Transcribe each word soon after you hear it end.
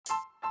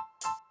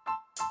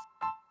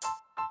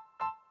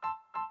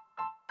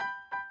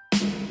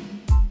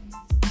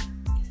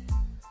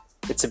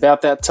It's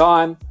about that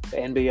time for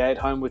NBA at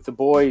Home with the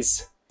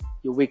Boys,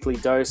 your weekly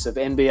dose of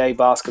NBA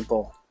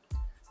basketball.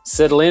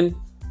 Settle in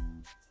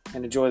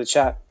and enjoy the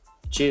chat.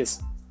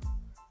 Cheers.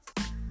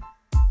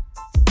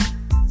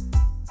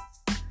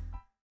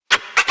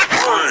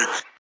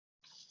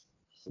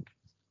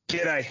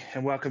 G'day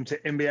and welcome to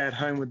NBA at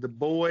Home with the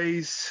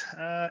Boys,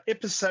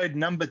 episode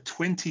number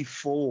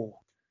 24.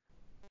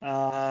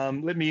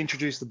 Let me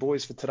introduce the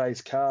boys for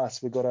today's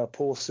cast. We've got our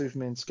poor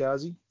Superman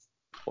Scarzy.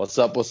 What's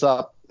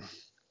up?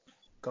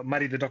 Got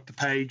Muddy the Dr.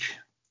 Page.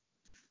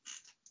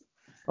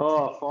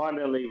 Oh,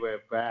 finally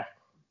we're back.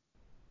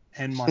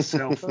 And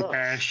myself,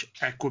 Ash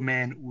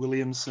Aquaman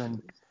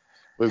Williamson.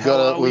 We've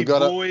got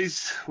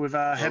boys. We've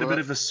had a bit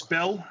of a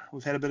spell.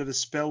 We've had a bit of a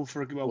spell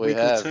for a week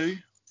or two.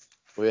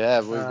 We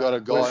have. We've got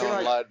a guy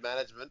on load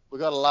management. We've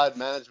got a load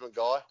management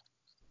guy.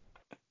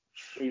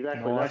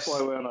 Exactly. Nice. That's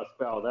why we're on a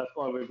spell. That's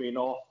why we've been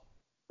off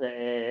the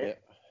air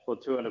for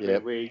 2 and a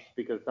bit weeks,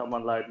 because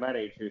someone load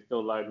managed who's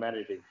still load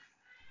managing.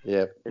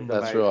 Yeah,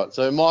 that's right.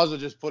 So might as well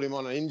just put him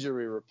on an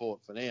injury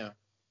report for now.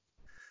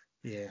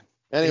 Yeah.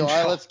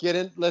 Anyway, let's get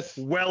in.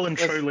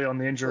 Truly on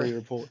the injury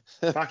report.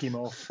 Fuck him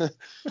off.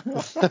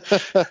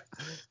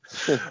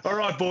 All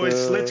right,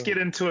 boys, let's get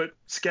into it.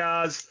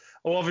 Scars.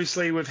 Well,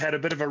 obviously, we've had a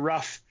bit of a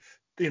rough,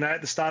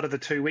 at the start of the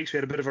 2 weeks, we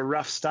had a bit of a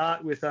rough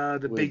start with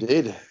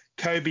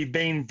Kobe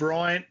Bean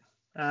Bryant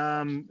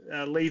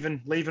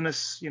leaving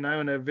us, in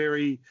a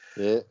very,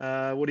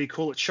 what do you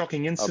call it,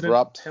 shocking incident.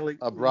 Abrupt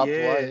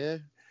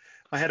way.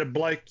 I had a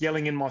bloke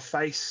yelling in my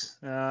face,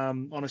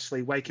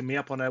 honestly waking me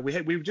up on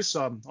we were just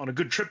on a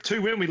good trip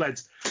too, weren't we,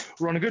 lads?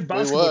 We're on a good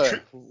basketball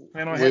trip.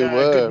 And I had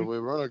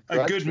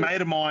a good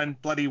mate of mine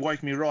bloody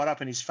woke me right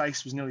up, and his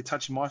face was nearly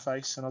touching my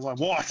face. And I was like,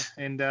 what?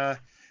 And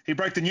he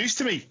broke the news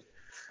to me.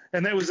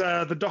 And that was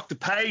the Dr.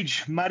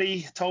 Page.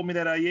 Muddy told me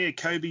that,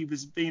 Kobe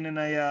was been in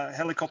a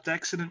helicopter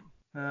accident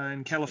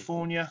in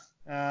California.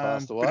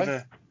 Passed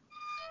away.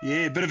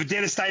 Bit of a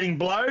devastating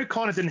blow.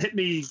 Kind of didn't hit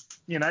me,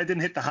 didn't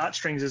hit the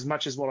heartstrings as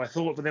much as what I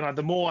thought. But then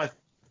the more I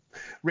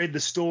read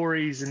the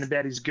stories and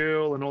about his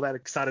girl and all that, I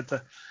started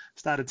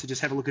to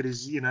just have a look at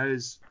his,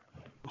 his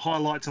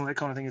highlights and all that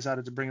kind of thing. It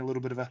started to bring a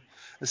little bit of a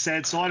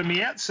sad side of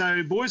me out.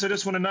 So, boys, I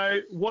just want to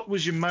know, what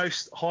was your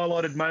most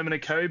highlighted moment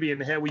of Kobe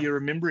and how will you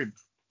remember him?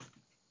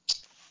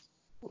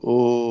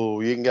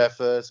 Oh, you can go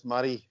first,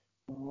 Muddy.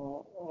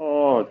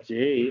 Oh,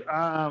 gee.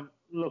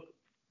 Look,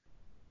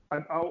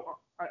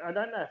 I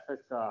don't know if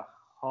it's a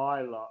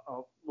highlight.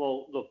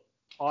 Well, look,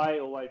 I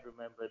always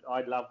remembered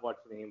I love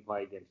watching him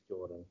play against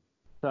Jordan.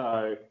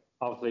 So,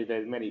 obviously,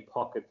 there's many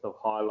pockets of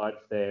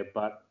highlights there,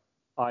 but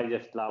I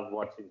just love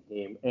watching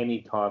him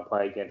anytime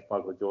play against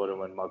Michael Jordan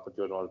when Michael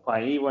Jordan was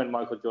playing. Even when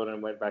Michael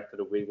Jordan went back to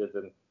the Wizards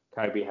and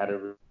Kobe had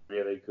a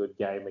really good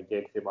game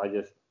against him, I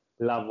just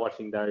love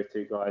watching those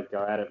two guys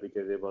go at it,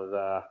 because it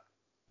was,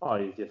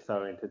 he's just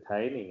so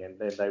entertaining. And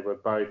then they were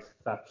both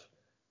such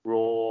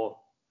raw,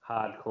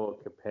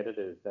 hardcore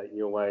competitors that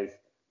you always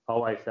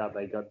felt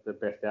they got the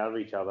best out of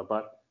each other.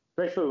 But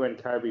especially when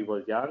Kobe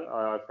was young,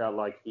 I felt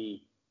like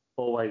he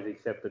always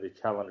accepted a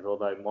challenge,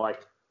 although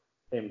Mike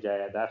MJ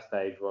at that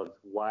stage was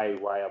way,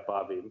 way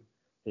above him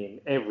in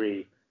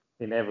every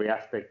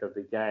aspect of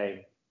the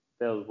game.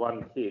 There was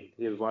one kid,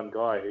 he was one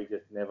guy who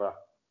just never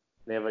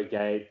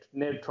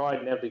tried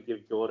to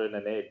give Jordan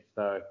an edge.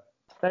 So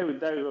they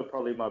were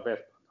probably my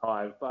best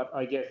times. But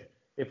I guess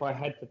if I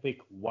had to pick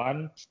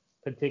one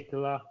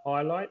particular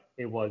highlight,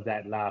 it was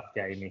that last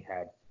game he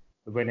had.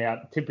 It went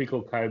out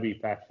typical Kobe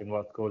fashion,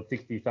 what's called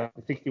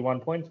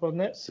 61 points,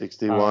 wasn't it?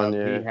 61,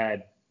 yeah. He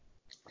had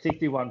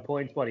 61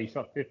 points. He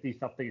shot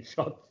 50-something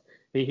shots.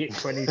 He hit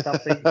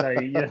 20-something.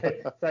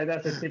 So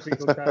that's a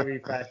typical Kobe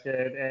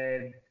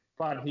fashion.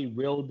 But he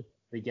willed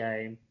the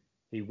game.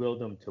 He willed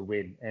them to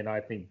win. And I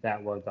think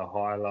that was the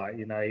highlight.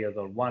 He was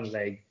on one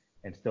leg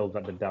and still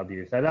got the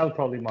W. So that was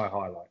probably my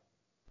highlight.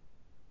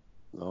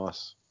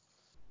 Nice.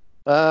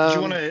 Do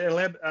you want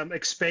to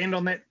expand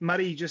on that,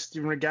 Muddy, just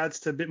in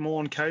regards to a bit more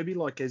on Kobe,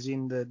 like as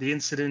in the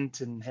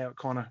incident and how it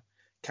kind of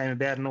came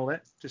about and all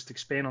that? Just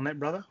expand on that,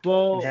 brother.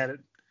 Well,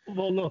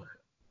 look,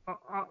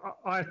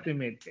 I have to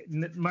admit,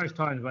 most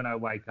times when I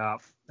wake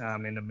up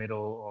in the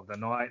middle of the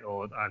night,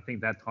 or I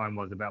think that time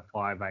was about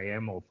 5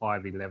 a.m. or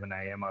 5:11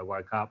 a.m. I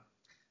woke up.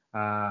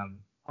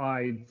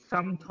 I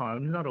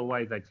sometimes, not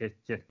always, I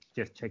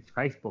just checked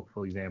Facebook,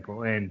 for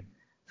example, and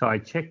so I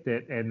checked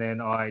it, and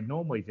then I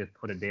normally just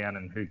put it down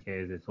and who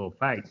cares, it's all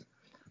fake.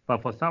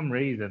 But for some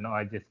reason,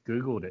 I just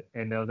Googled it,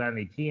 and there was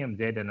only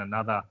TMZ and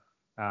another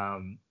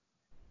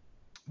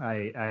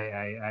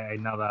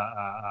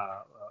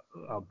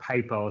a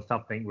paper or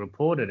something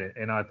reported it,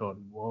 and I thought,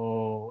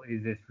 whoa,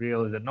 is this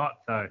real? Is it not?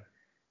 So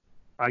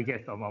I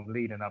guess I'm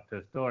leading up to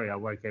a story. I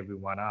woke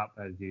everyone up,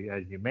 as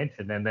you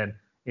mentioned, and then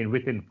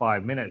within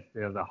 5 minutes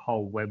there was a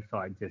whole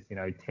website, just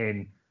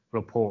 10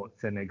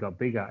 reports, and it got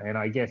bigger. And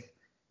I guess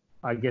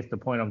the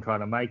point I'm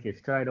trying to make is,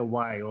 straight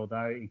away,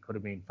 although it could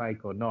have been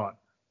fake or not,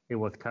 it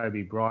was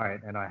Kobe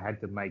Bryant, and I had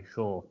to make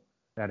sure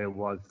that it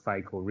was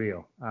fake or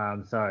real.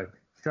 So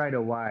straight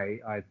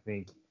away, I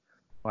think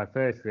my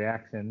first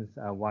reactions,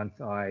 once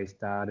I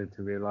started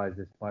to realize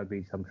this might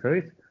be some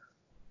truth,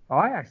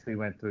 I actually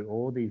went through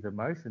all these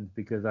emotions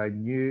because I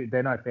knew,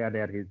 then I found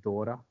out his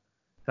daughter.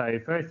 So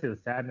at first it was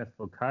sadness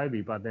for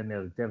Kobe, but then there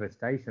was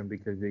devastation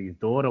because his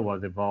daughter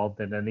was involved,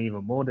 and then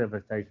even more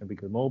devastation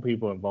because more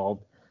people were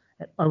involved.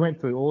 I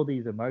went through all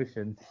these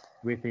emotions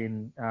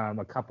within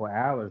a couple of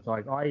hours.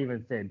 Like I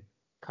even said,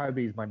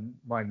 Kobe's my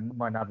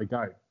another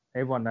GOAT.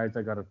 Everyone knows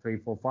I got a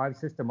 3-4-5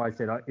 system. I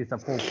said it's a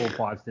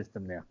 4-4-5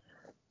 system now.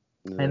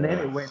 Yeah. And then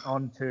it went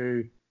on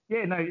to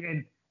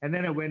and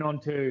then it went on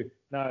to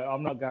no,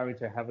 I'm not going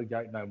to have a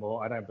GOAT no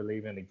more. I don't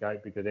believe in a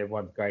GOAT because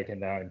everyone's great in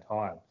their own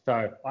time.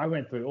 So I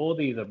went through all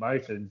these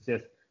emotions,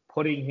 just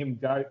putting him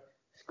GOAT,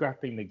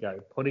 scrapping the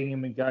GOAT, putting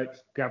him in GOAT,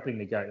 scrapping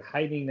the GOAT,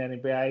 hating the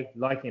NBA,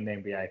 liking the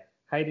NBA,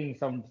 hating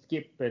some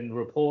Skip and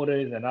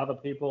reporters and other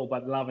people,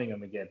 but loving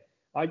them again.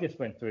 I just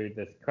went through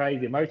this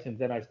crazy emotions.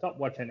 Then I stopped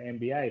watching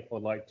NBA for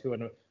like two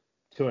and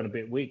a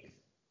bit weeks.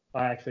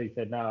 I actually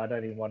said, no, I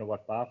don't even want to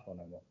watch basketball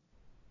no more.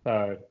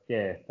 So,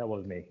 yeah, that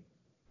was me.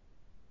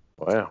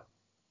 Wow.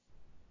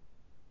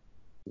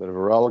 Bit of a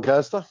roller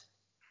coaster?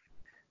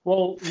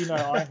 Well,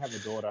 I have a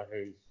daughter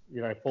who's,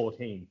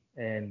 14.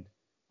 And,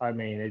 I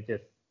mean,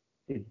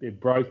 it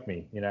broke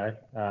me,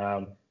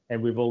 and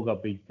we've all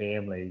got big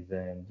families.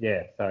 And,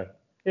 yeah, so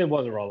it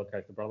was a roller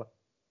coaster, brother.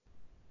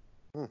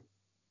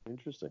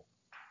 Interesting.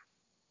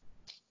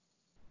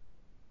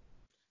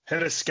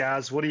 Hit us,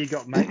 Scars. What do you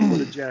got, mate? What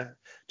did you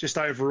just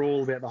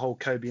overall about the whole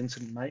Kobe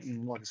incident, mate?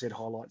 And like I said,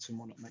 highlights and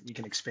whatnot, mate. You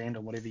can expand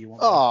on whatever you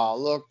want. Oh,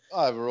 look,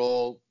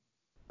 overall,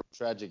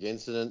 tragic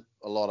incident.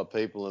 A lot of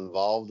people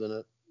involved in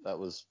it. That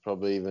was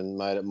probably even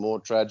made it more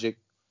tragic.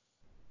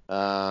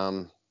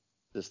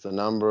 Just the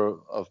number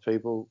of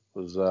people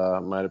was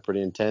made it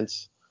pretty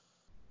intense.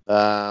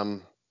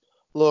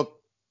 Look,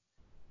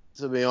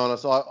 to be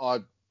honest,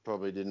 I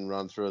probably didn't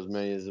run through as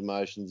many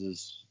emotions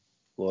as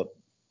what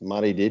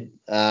Muddy did.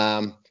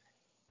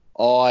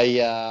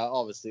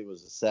 Obviously it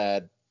was a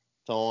sad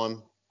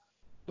time,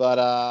 but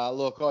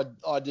look,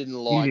 I didn't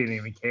like. You didn't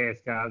even care,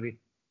 Scarsy.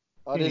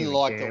 I didn't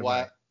like the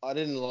way. I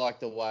didn't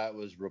like the way it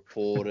was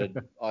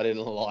reported. I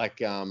didn't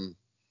like.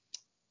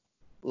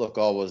 Look,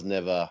 I was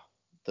never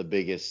the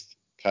biggest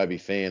Kobe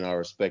fan. I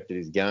respected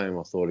his game.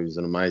 I thought he was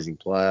an amazing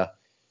player.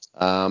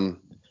 Look,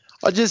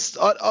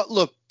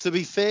 to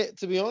be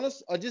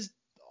honest,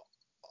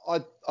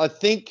 I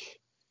think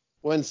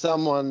when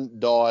someone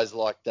dies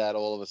like that,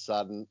 all of a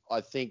sudden,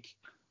 I think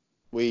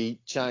we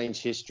change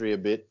history a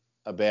bit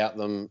about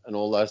them and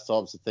all those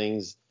types of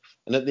things.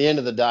 And at the end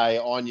of the day,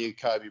 I knew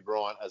Kobe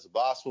Bryant as a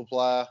basketball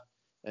player,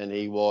 and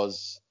he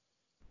was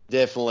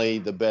definitely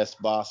the best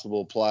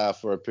basketball player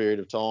for a period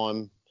of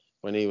time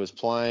when he was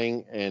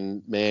playing.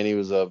 And, man, he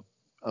was a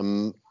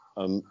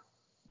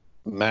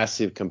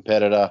massive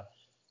competitor.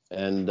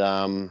 And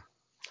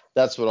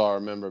that's what I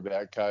remember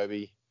about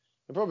Kobe.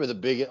 And probably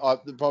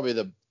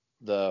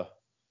the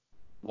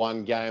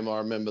one game I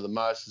remember the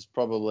most is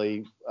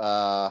probably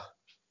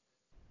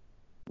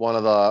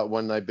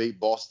when they beat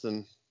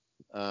Boston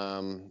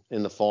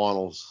in the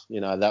finals.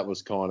 That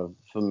was kind of,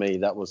 for me,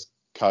 that was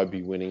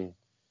Kobe winning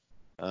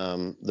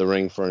the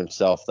ring for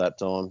himself that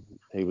time.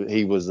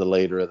 He was the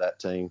leader of that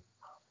team.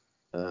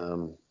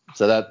 So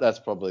that's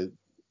probably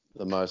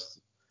the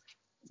most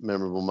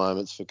memorable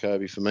moments for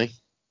Kobe for me.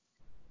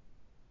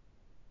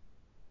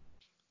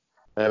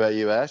 How about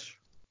you, Ash?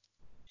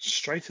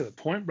 Straight to the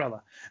point,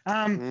 brother.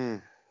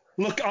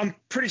 Look, I'm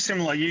pretty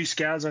similar to you,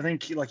 Scars. I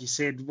think, like you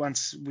said,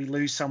 once we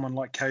lose someone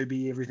like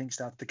Kobe, everything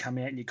starts to come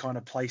out and you kind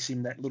of place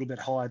him that little bit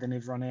higher than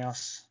everyone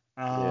else.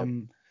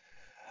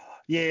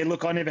 Yeah,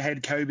 look, I never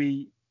had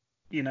Kobe,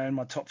 in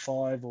my top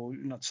five, or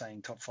not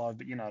saying top five,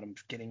 but you know what I'm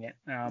getting at.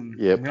 I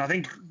mean, I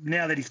think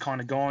now that he's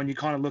kind of gone, you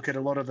kind of look at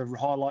a lot of the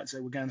highlights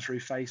that were going through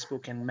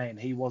Facebook, and, man,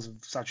 he was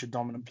such a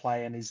dominant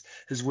player, and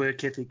his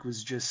work ethic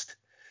was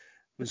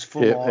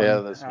full on. Yeah,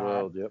 this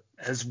world, yep.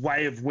 His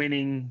way of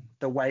winning,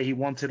 the way he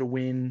wanted to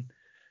win,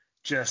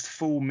 just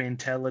full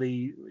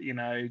mentality,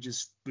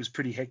 just was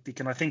pretty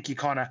hectic. And I think you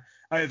kind of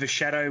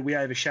we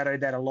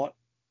overshadowed that a lot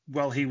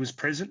while he was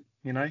present,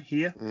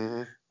 here.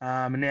 Mm-hmm.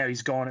 And now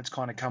he's gone, it's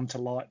kind of come to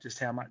light just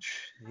how much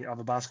of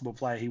a basketball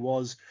player he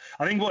was.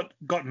 I think what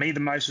got me the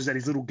most was that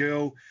his little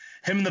girl,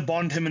 him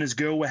and his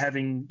girl were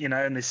having,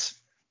 in this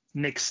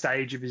next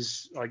stage of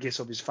his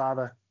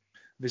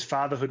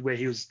fatherhood, where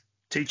he was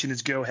teaching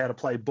his girl how to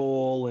play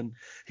ball, and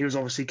he was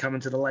obviously coming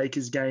to the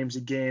Lakers games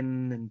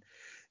again.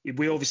 And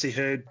we obviously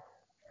heard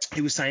he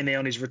was saying there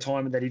on his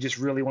retirement that he just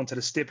really wanted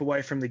to step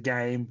away from the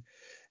game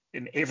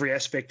in every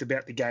aspect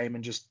about the game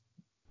and just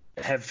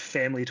have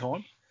family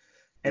time.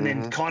 And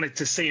then kind of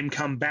to see him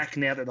come back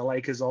now that the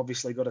Lakers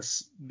obviously got a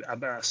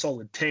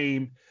solid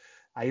team.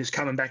 He was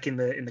coming back in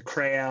the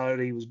crowd.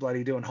 He was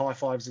bloody doing high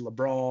fives to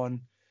LeBron.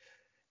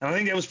 And I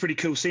think that was pretty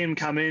cool, seeing him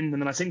come in.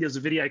 And then I think there was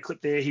a video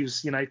clip there. He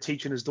was,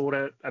 teaching his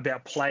daughter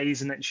about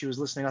plays and that she was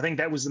listening. I think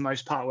that was the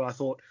most part where I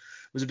thought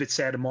was a bit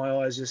sad in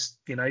my eyes, just,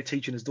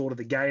 teaching his daughter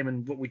the game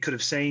and what we could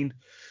have seen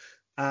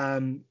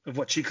of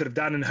what she could have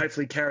done and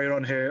hopefully carry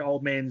on her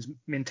old man's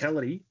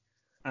mentality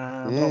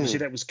But obviously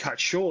that was cut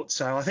short.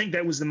 So I think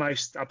that was the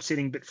most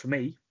upsetting bit for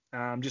me.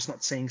 Just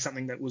not seeing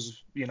something that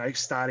was,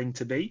 starting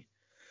to be.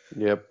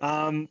 Yep.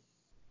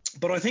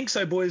 But I think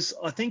so, boys.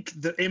 I think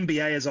the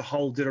NBA as a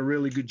whole did a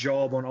really good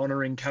job on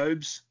honouring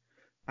Cobes.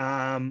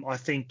 I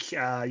think,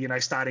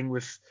 starting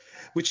with,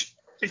 which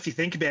if you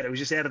think about it, was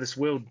just out of this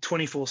world,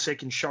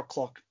 24-second shot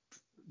clock,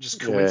 just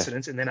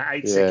coincidence, and then an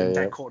 8-second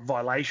backcourt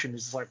violation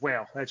is like,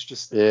 wow, that's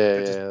just,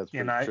 that's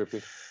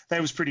trippy.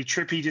 That was pretty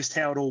trippy, just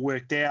how it all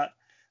worked out.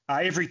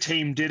 Every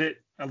team did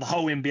it. The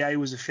whole NBA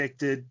was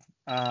affected.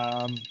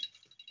 Phone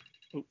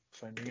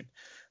ringing.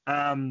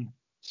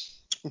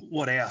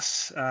 What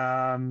else?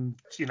 The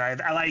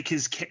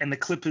Lakers and the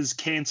Clippers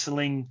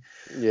cancelling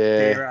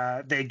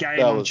their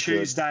game on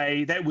Tuesday.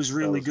 Good. That was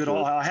really good.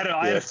 I had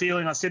a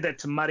feeling. I said that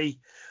to Muddy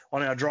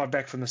on our drive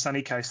back from the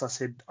sunny coast. I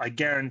said,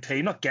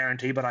 not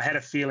guarantee, but I had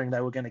a feeling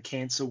they were going to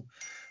cancel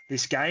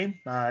this game.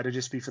 To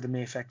just be for the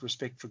mere fact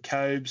respect for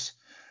Cobes.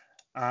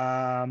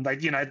 They,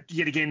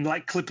 yet again,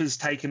 like Clippers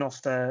taking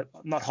off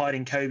not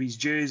hiding Kobe's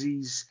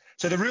jerseys.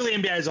 So the really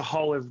NBA as a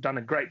whole have done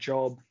a great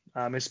job.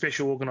 And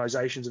special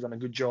organisations have done a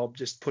good job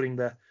just putting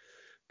a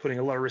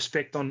lot of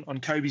respect on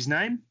Kobe's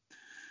name.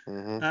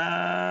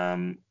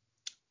 Mm-hmm.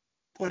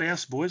 What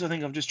else, boys? I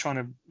think I'm just trying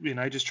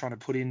to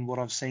put in what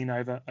I've seen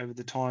over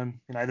the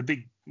time.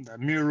 The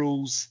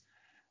murals.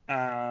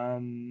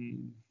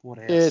 What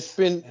else?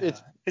 Yeah,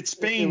 it's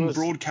been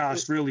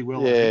broadcast really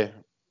well.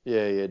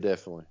 Yeah,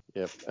 definitely.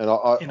 Yep. And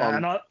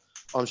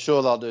I'm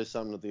sure they'll do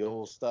something at the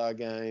All-Star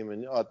game,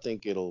 and I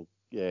think it'll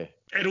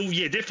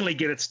definitely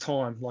get its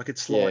time, like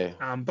it's like.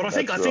 But I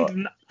think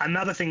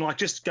another thing, like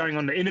just going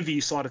on the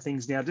interview side of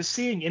things now, just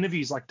seeing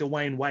interviews like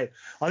Dwayne Wade.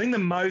 I think the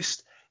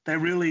most that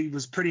really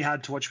was pretty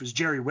hard to watch was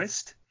Jerry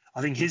West.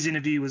 I think his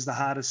interview was the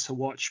hardest to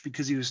watch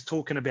because he was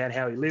talking about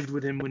how he lived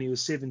with him when he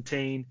was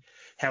 17,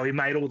 how he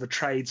made all the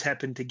trades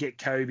happen to get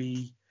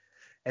Kobe,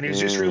 and he was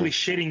just really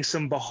shedding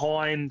some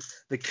behind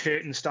the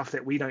curtain stuff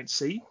that we don't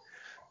see.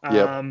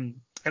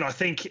 And I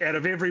think out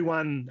of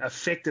everyone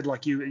affected,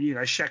 like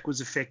Shaq was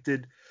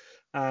affected.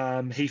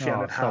 He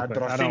found it hard,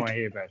 but I don't want to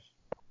hear about it.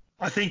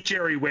 I think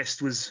Jerry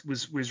West was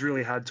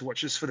really hard to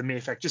watch just for the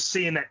mere fact, just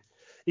seeing that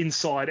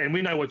inside. And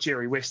we know what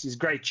Jerry West is,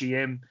 great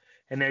GM,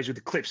 and now he's with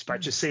the Clips, but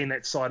just seeing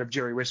that side of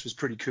Jerry West was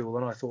pretty cool.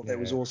 And I thought that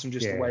was awesome,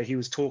 just the way he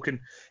was talking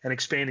and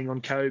expanding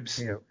on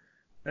Cobes. Yeah.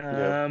 But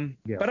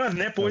other than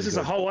that, boys, as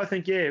a whole, I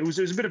think it was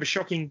a bit of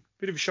shocking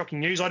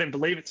news. I didn't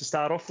believe it to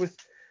start off with,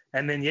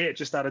 and then it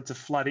just started to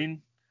flood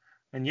in.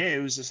 And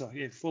it was just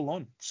full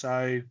on.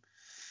 So,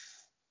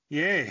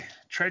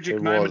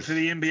 tragic moment for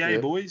the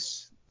NBA,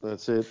 boys.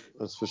 That's it.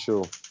 That's for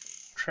sure.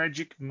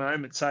 Tragic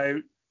moment.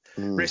 So,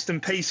 rest in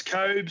peace,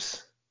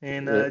 Cobes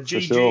and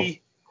GG.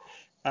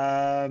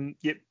 Sure.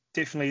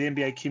 Definitely the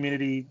NBA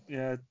community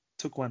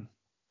took one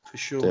for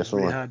sure.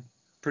 Definitely.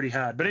 Pretty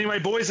hard. But anyway,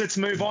 boys, let's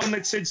move on.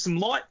 Let's shed some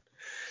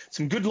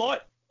good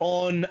light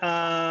on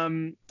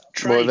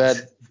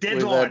trades.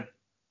 Deadline.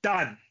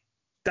 Done.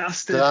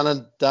 Dusted.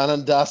 Done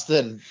and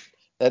dusted.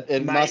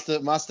 It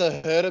must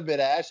have hurt a bit,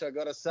 Ash. I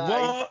gotta say.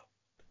 Well,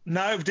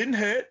 no, it didn't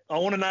hurt. I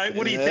want to know.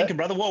 What are you thinking,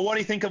 brother? What do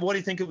you think of? What do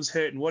you think it was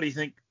hurting? What do you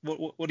think?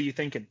 What are you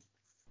thinking?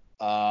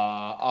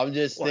 I'm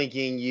just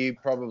thinking you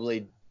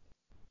probably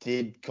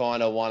did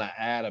kind of want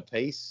to add a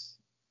piece.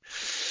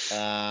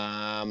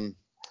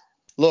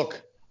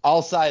 Look,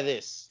 I'll say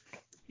this.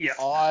 Yeah.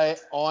 I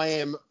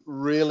am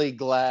really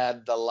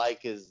glad the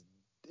Lakers,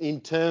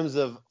 in terms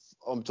of,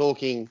 I'm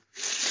talking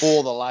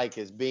for the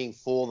Lakers, being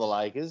for the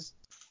Lakers.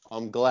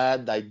 I'm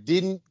glad they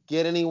didn't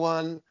get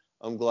anyone.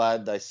 I'm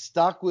glad they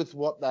stuck with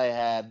what they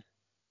had.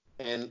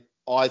 And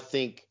I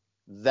think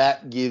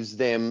that gives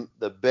them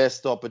the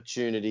best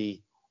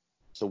opportunity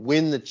to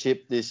win the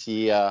chip this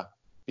year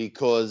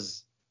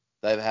because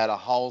they've had a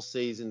whole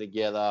season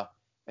together.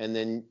 And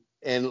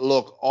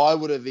look, I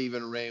would have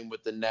even ran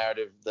with the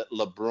narrative that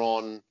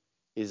LeBron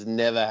is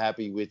never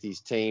happy with his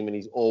team and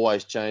he's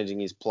always changing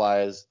his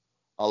players.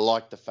 I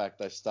like the fact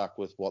they've stuck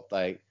with what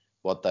they've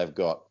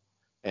got.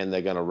 And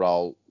they're going to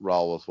roll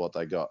with what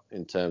they got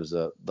in terms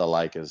of the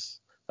Lakers.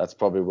 That's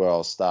probably where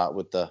I'll start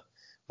with the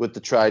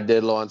trade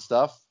deadline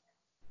stuff.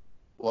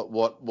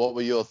 What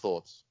were your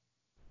thoughts?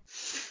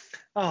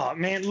 Oh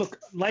man, look,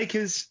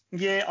 Lakers.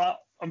 Yeah,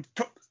 I'm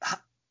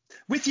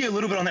with you a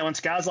little bit on that one,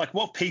 Scars. Like,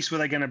 what piece were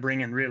they going to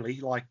bring in?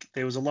 Really, like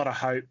there was a lot of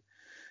hope.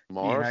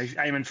 Morris,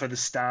 aiming for the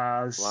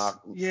stars.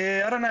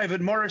 Yeah, I don't know,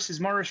 but is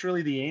Morris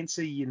really the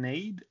answer you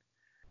need?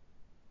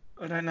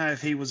 I don't know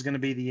if he was going to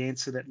be the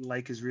answer that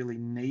Lakers really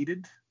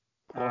needed.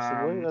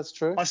 Possibly, that's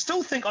true. I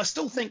still think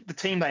the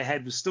team they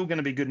had was still going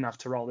to be good enough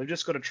to roll. They've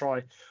just got to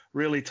try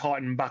really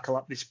tighten and buckle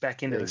up this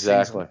back end of the season.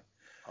 Exactly.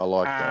 I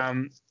like that.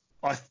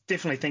 I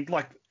definitely think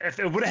if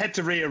it would have had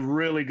to be a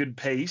really good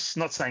piece,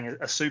 not saying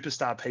a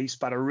superstar piece,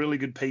 but a really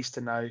good piece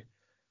to know,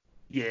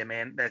 yeah,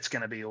 man, that's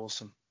going to be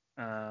awesome.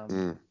 But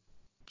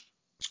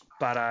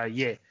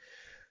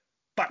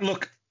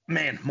look,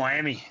 man,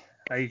 Miami,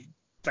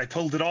 they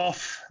pulled it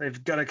off.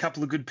 They've got a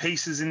couple of good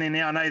pieces in there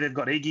now. I know they've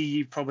got Iggy.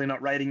 You're probably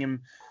not rating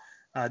him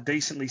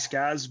decently,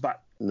 Scars,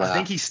 but I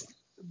think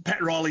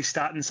Pat Riley's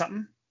starting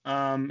something.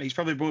 He's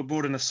probably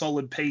brought in a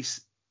solid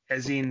piece,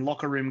 as in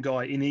locker room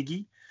guy in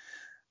Iggy.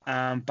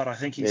 But I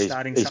think he's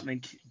starting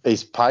something.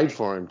 He's paid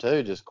for him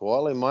too, just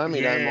quietly.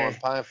 Miami don't mind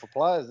paying for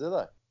players, do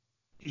they?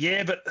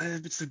 Yeah, but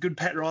it's a good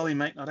Pat Riley,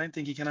 mate. I don't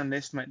think you can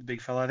underestimate the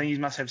big fella. I think he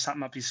must have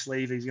something up his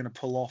sleeve he's going to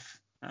pull off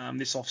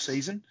this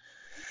off-season.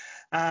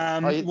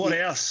 What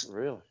else?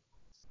 Really?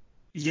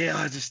 Yeah,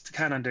 I just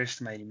can't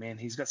underestimate him, man.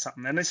 He's got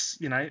something. Unless,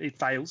 it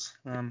fails.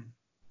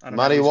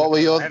 Muddy, what were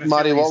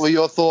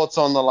your thoughts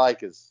on the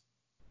Lakers?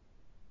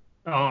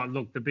 Oh,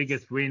 look, the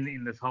biggest win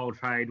in this whole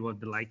trade was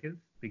the Lakers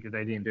because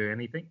they didn't do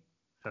anything.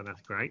 So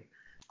that's great.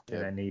 They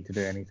don't need to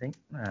do anything.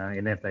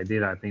 And if they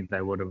did, I think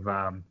they would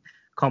have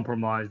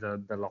compromised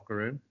the locker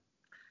room.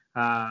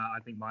 I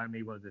think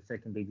Miami was the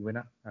second biggest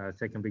winner. I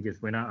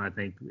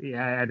think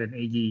adding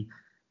Iggy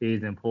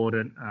is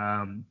important,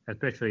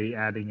 especially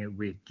adding it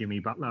with Jimmy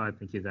Butler. I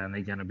think is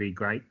only going to be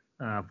great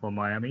for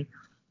Miami.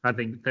 I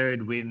think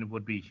third win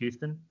would be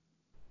Houston.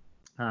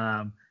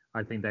 I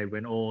think they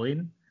went all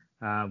in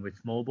with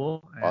small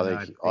ball.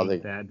 And I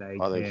think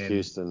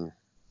Houston.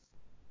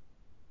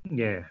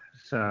 Yeah,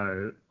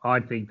 so I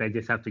think they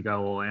just have to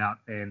go all out,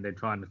 and they're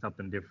trying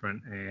something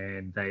different.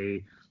 And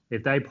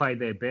if they play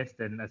their best,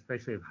 and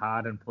especially if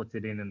Harden puts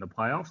it in the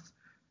playoffs,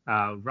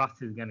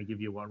 Russ is going to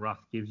give you what Russ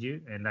gives you,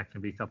 and that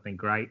can be something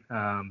great.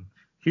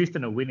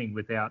 Houston are winning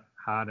without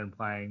Harden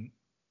playing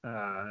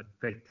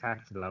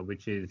spectacular,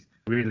 which is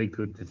really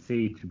good to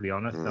see, to be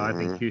honest. So I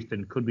think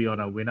Houston could be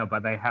on a winner,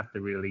 but they have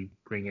to really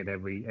bring it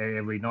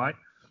every night.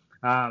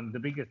 The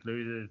biggest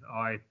losers,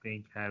 I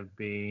think, have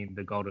been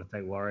the Golden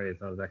State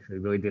Warriors. I was actually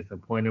really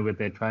disappointed with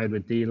their trade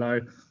with D'Lo.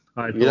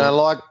 You don't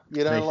like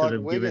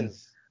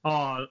Wiggins?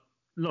 I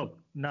think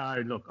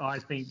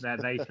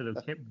that they should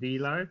have kept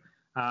D'Lo.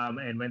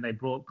 And when they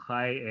brought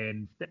Clay,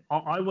 and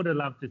I would have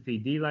loved to see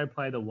D'Lo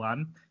play the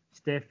one,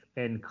 Steph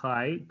and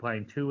Clay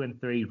playing 2 and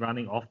 3,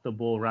 running off the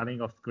ball,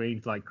 running off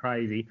screens like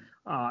crazy.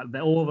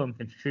 All of them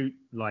can shoot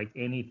like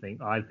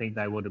anything. I think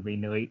they would have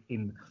been nearly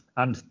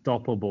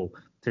unstoppable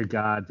to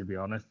guard, to be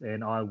honest.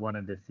 And I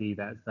wanted to see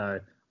that. So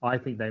I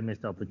think they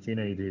missed the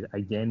opportunity to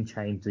again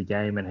change the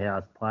game and how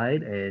it's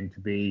played, and to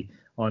be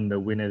on the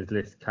winners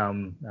list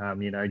come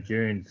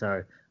June.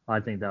 So I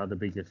think they are the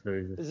biggest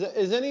losers.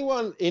 Is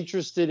anyone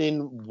interested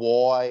in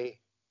why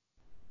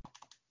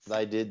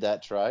they did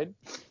that trade?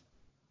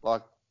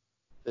 Like,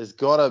 there's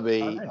got to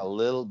be a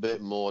little bit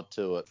more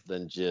to it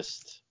than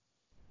just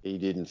he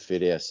didn't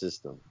fit our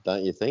system,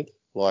 don't you think?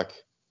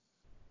 Like,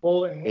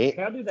 well,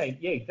 how do they?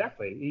 Yeah,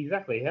 exactly.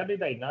 How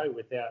did they know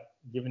without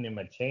giving him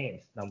a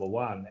chance? Number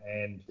one,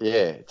 and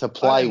to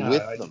play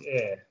with them.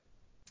 Yeah,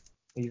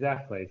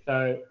 exactly.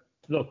 So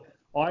look,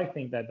 I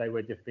think that they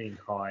were just being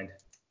kind.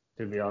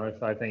 To be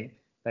honest, I think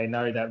they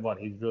know that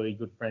he's really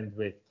good friends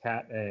with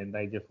Kat, and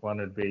they just want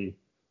to be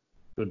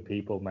good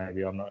people.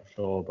 Maybe, I'm not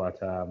sure,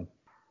 but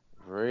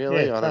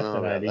really, I don't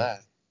know about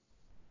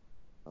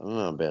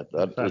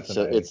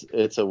that.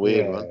 It's a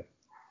weird one.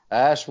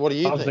 Ash, what do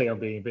you think? Obviously, I'm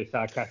being a bit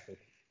sarcastic.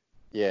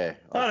 Yeah,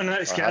 I don't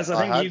know, Scars.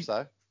 I hope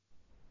so.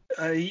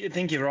 I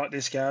think you're right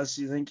there, Scars.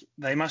 You think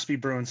they must be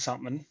brewing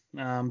something.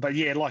 But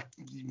yeah, like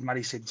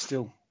Muddy said,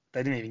 still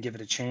they didn't even give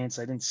it a chance.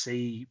 They didn't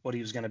see what he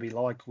was going to be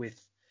like with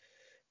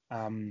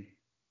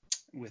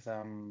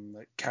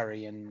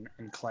Curry and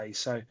Clay.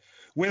 So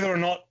whether or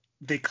not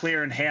they're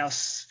clearing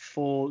house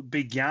for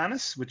big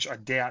Giannis, which I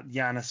doubt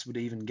Giannis would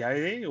even go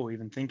there or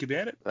even think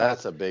about it.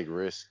 That's a big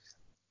risk.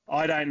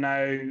 I don't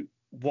know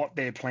what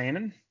they're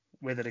planning,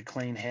 whether to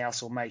clean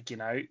house or make,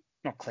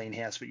 not clean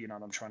house, but you know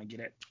what I'm trying to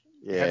get at.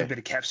 Yeah. Have a bit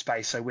of cap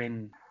space so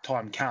when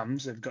time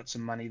comes, they've got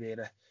some money there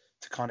to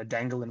kind of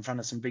dangle in front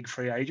of some big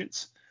free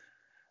agents.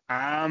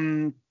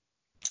 Who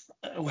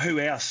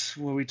else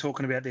were we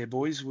talking about there,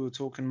 boys? We were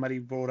talking, Muddy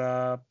brought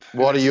up...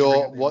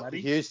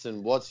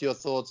 Houston, what's your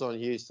thoughts on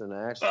Houston,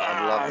 Ash?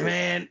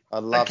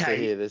 I'd love to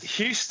hear this.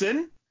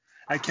 Houston,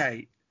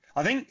 okay.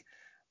 I think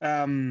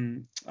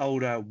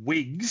older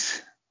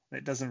Wiggs,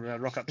 that doesn't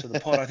rock up to the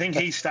pot, I think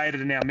he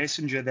stated in our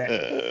messenger that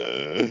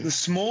the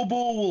small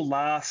ball will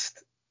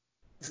last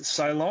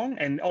so long,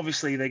 and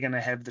obviously they're going to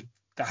have the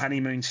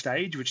honeymoon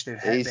stage, which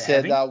he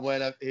said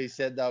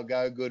they'll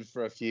go good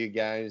for a few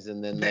games,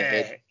 and then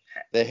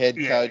the head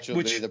coach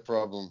will be the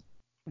problem.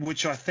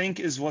 Which I think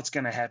is what's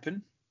going to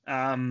happen.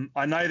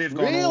 I know they've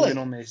gone all in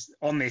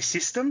on their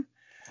system,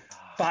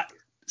 but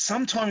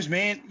sometimes,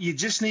 man, you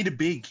just need a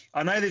big.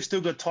 I know they've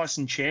still got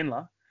Tyson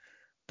Chandler,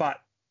 but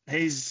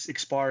his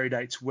expiry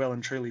date's well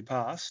and truly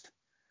past.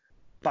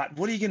 But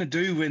what are you going to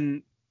do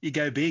when you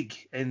go big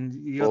and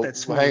you got that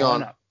small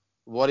lineup?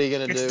 What are you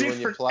going to do when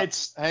you play?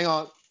 Hang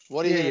on.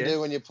 What are you going to do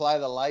when you play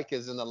the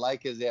Lakers and the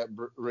Lakers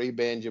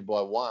rebound you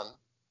by one?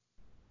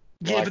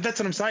 Yeah, but that's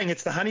what I'm saying.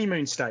 It's the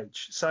honeymoon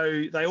stage.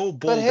 So they all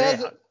balled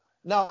out.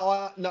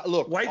 No,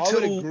 look. Wait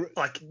till,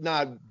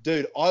 no,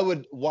 dude, I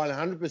would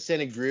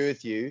 100% agree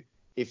with you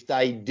if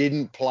they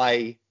didn't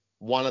play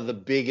one of the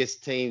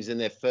biggest teams in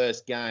their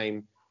first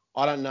game.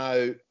 I don't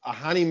know. A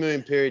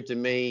honeymoon period to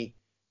me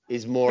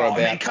is more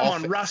about... Come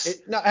on, Russ.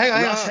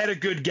 Russ had a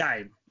good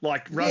game.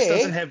 Like, Russ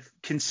doesn't have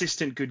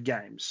consistent good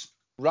games.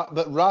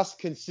 But Russ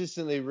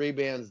consistently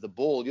rebounds the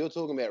ball. You're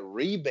talking about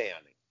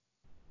rebounding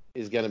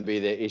is going to be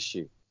their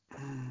issue.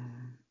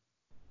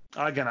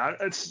 I don't know.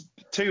 It's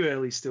too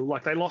early still.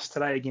 Like, they lost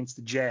today against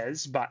the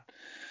Jazz, but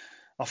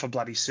off a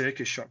bloody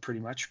circus shot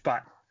pretty much.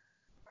 But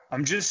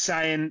I'm just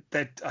saying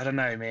that, I don't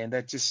know, man,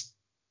 that just,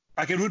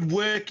 like, it would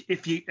work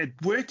it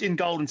worked in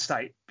Golden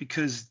State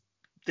because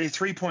their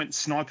 3-point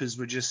snipers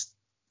were just,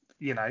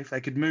 if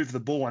they could move the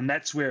ball, and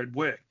that's where it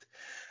worked.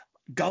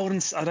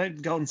 Golden State, I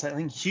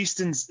think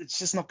Houston's, it's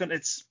just not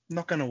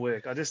going to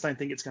work. I just don't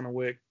think it's going to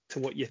work to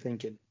what you're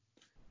thinking.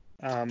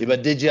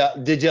 But did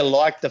you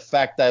like the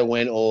fact they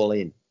went all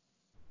in?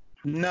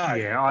 No,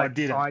 yeah, I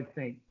didn't. I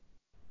think.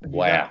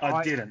 Wow.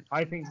 I didn't.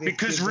 I think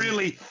because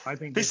really,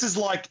 this is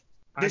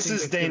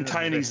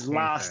D'Antoni's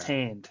last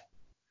hand.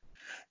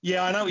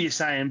 Yeah, I know what you're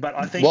saying, but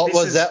I think What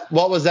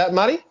was that,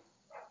 Muddy?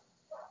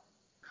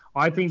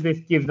 I think this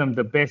gives them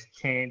the best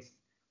chance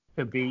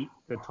to beat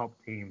the top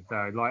team.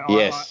 So, like,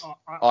 yes,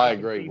 I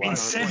agree. In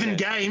 7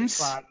 games?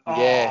 But,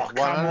 yeah,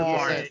 come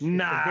 100%.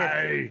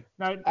 on.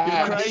 No,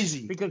 you're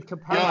crazy. Because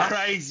Capella. You're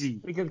crazy.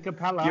 Because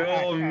Capella.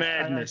 You're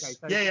madness. Okay,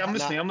 so yeah,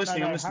 I'm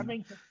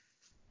listening.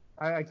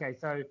 Okay,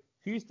 so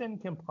Houston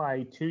can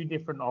play 2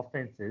 different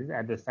offenses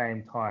at the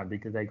same time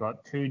because they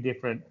got 2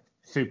 different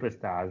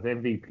superstars,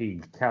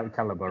 MVP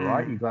caliber,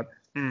 right? You got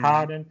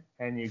Harden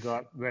and you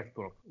got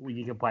Westbrook.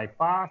 You can play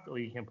fast or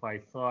you can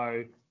play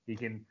slow. You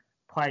can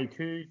play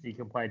 2s, you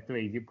can play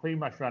 3s. You pretty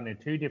much run in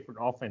 2 different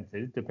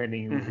offenses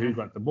depending on who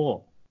got the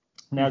ball.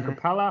 Now,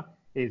 Capella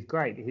is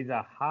great. He's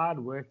a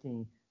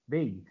hard-working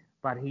big,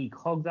 but he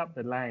clogs up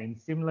the lane,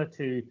 similar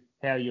to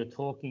how you're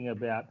talking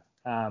about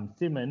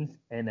Simmons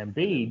and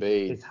Embiid.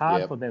 It's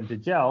hard for them to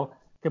gel.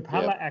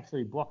 Capella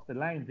actually blocks the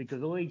lanes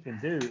because all he can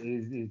do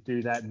is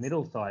do that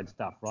middle side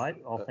stuff, right?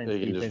 Offense,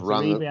 defense,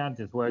 rebound,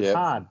 just work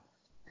hard.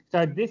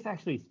 So this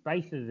actually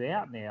spaces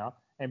out now.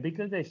 And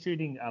because they're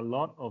shooting a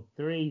lot of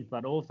 3s,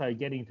 but also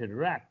getting to the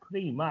rack,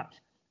 pretty much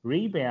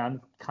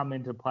rebounds come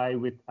into play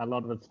with a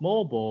lot of the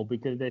small ball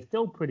because they're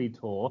still pretty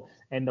tall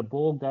and the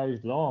ball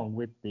goes long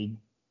with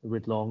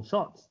long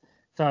shots.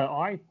 So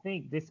I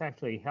think this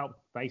actually helps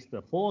space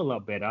the floor a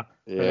lot better.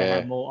 So they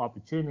have more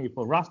opportunity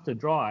for Russ to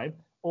drive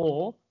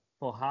or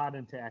for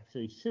Harden to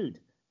actually shoot.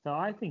 So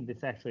I think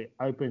this actually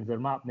opens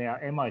them up. Now,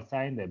 am I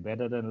saying they're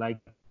better than like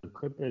the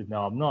Clippers?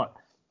 No, I'm not.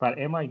 But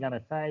am I going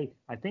to say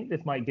I think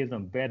this might give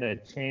them better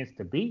chance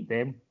to beat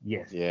them?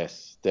 Yes.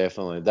 Yes,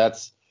 definitely.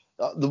 That's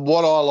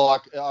what I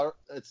like.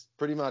 It's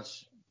pretty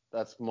much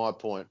that's my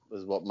point.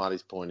 Is what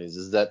Muddy's point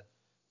is that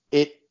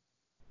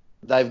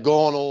they've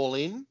gone all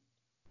in.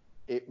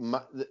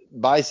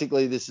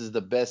 Basically this is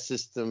the best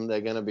system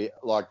they're going to be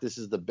like. This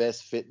is the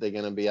best fit they're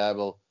going to be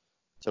able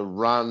to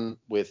run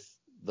with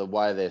the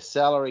way their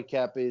salary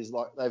cap is.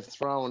 Like they've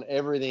thrown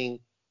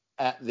everything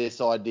at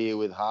this idea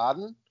with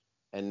Harden.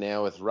 And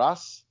now with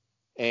Russ,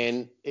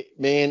 and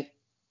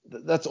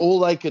that's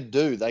all they could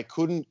do. They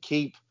couldn't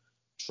keep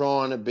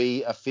trying to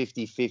be a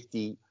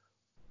 50-50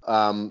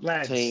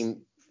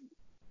 team.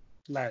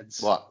 Lads.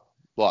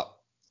 What?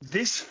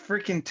 This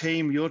freaking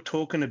team you're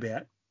talking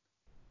about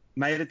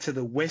made it to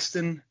the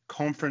Western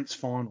Conference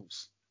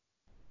Finals.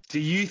 Do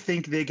you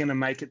think they're going to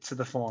make it to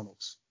the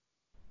finals?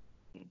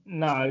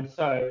 No,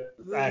 so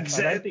I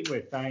don't think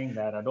we're saying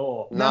that at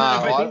all.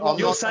 No,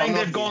 you're saying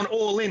they've gone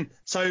all in.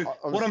 So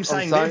what I'm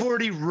saying, they've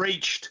already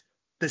reached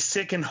the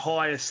second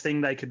highest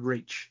thing they could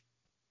reach.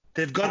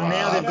 They've got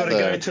they've got to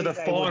go to the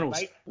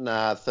finals.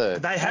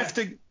 Third. They have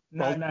to.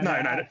 No.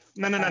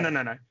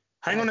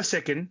 Hang on a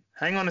second.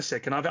 I know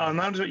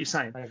what you're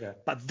saying. Okay.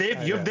 But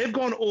they've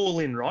gone all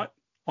in, right,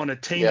 on a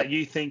team that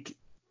you think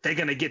they're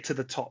going to get to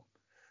the top.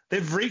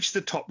 They've reached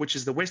the top, which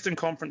is the Western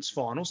Conference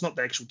Finals, not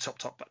the actual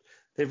top, but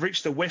they've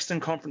reached the Western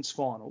Conference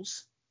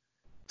Finals.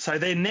 So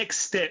their next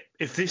step,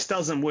 if this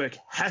doesn't work,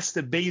 has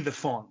to be the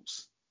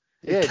finals.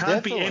 It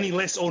can't be any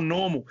less or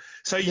normal.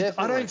 So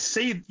I don't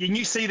see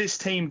you see this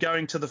team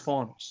going to the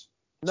finals.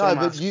 No,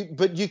 but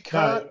you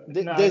can't.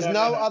 There's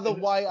no other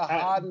way a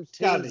Harden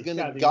team is going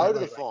to go to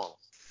the finals.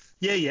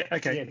 Yeah.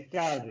 Okay.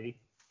 Yeah, Scalzi.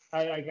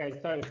 Okay.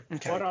 So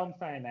what I'm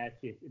saying is,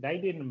 if they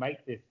didn't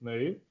make this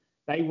move,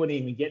 they wouldn't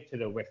even get to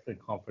the Western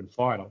Conference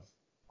Finals.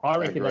 I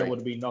reckon they would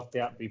have been knocked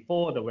out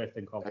before the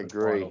Western Conference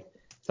Finals.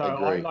 So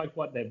I like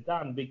what they've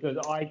done because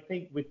I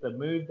think with the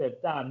move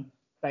they've done,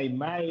 they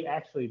may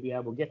actually be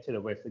able to get to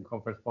the Western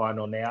Conference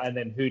Final now, and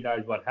then who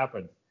knows what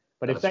happens.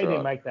 But if they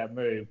didn't make that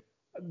move,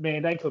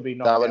 man, they could be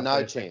knocked out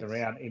for the second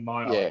round in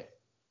my eyes.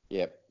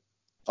 Yep.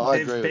 I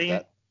agree with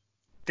that.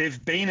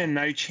 They've been a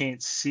no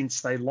chance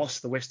since they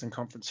lost the Western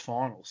Conference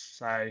Finals.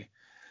 So I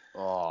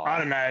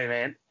don't know,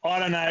 man. I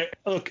don't know.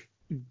 Look,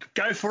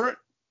 go for it.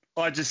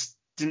 I just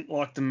didn't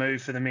like the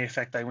move for the mere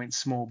fact they went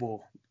small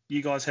ball.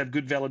 You guys have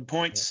good, valid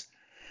points.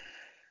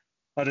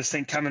 I just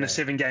think coming a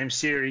 7-game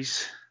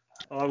series,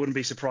 I wouldn't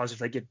be surprised if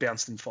they get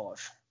bounced in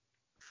 5.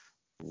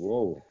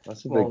 Whoa,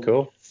 that's a big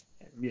call.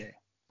 Yeah.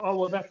 Oh,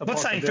 well, that's I'm not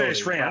saying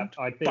first round,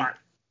 I think, but...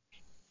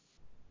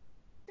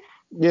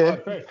 Yeah.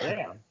 First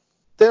round.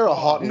 They're a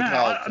hot and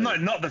no, cold no,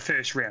 not the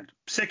first round.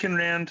 Second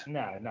round.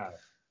 No.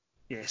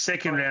 Yeah,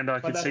 second round I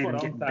could see them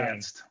getting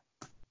bounced.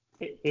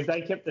 If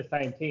they kept the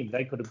same team,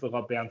 they could have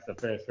got bounced the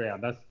first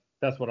round.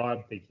 That's what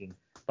I'm thinking.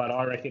 But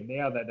I reckon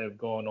now that they've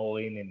gone all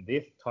in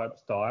this type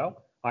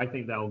style, I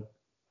think they'll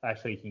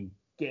actually can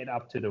get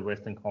up to the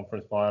Western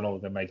Conference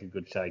Finals and make a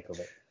good shake of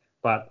it.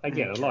 But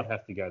again, a lot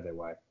has to go their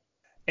way.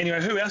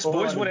 Anyway, who else,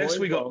 boys? What else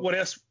we got? What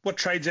else? What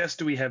trades else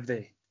do we have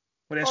there?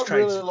 What else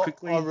trades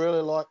quickly? I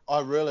really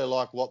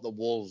like what the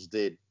Wolves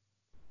did.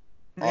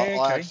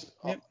 Yeah,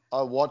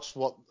 I watched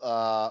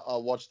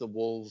the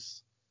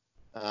Wolves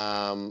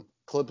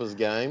Clippers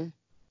game,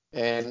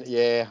 and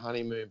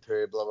honeymoon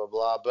period, blah blah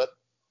blah. But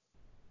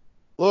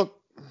look,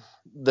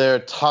 they're a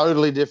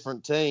totally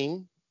different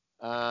team,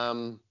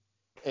 and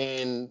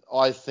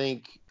I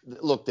think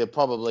they're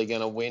probably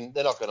going to win.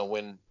 They're not going to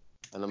win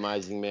an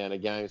amazing amount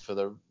of games for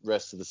the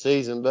rest of the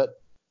season,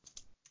 but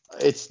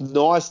it's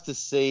nice to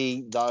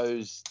see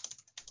those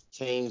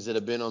teams that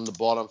have been on the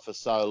bottom for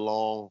so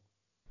long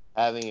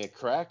having a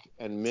crack,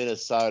 and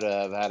Minnesota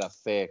have had a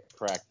fair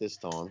crack this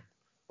time.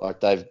 Like,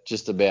 they've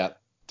just about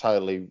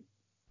totally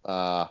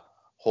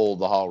hauled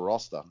the whole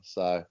roster.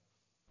 So,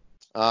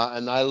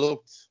 and they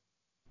looked,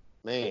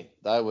 they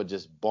were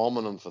just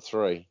bombing them for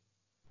 3.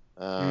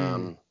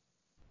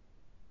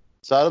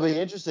 So it'll be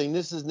interesting.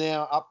 This is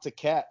now up to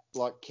Cat.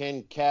 Like,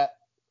 can Cat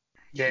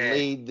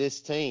lead this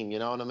team? You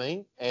know what I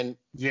mean? And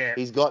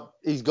he's got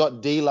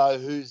D'Lo,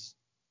 who's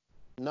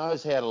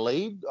knows how to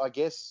lead, I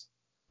guess.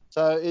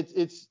 So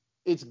it's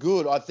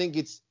good. I think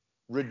it's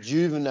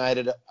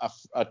rejuvenated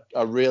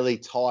a really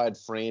tired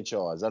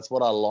franchise. That's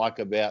what I like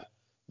about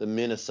the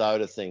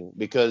Minnesota thing,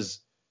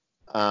 because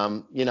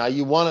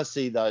you want to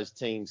see those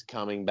teams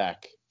coming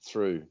back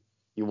through.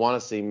 You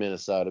want to see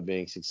Minnesota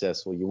being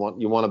successful. You want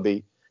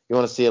to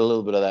see a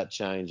little bit of that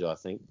change. I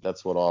think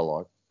that's what I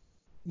like.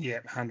 Yeah,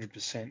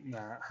 100%.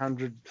 No,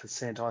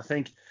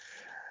 100%.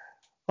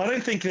 I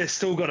don't think they've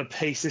still got a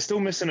piece. They're still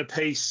missing a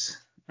piece.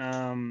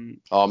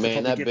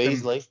 That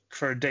Beasley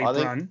for a deep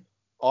run.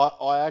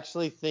 I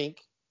actually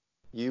think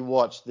you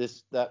watch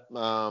this. That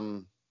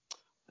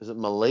is it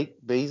Malik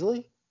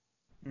Beasley?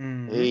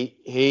 Mm-hmm.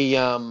 He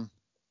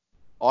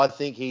I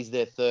think he's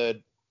their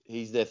third.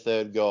 He's their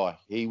third guy.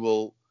 He's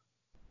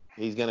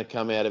going to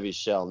come out of his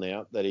shell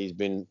now that he's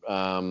been.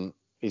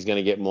 He's going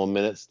to get more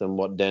minutes than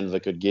what Denver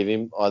could give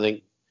him. I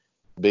think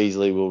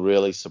Beasley will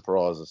really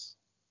surprise us.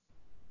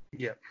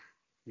 Yep.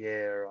 Yeah,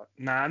 right.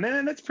 Nah,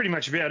 man, that's pretty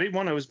much about it.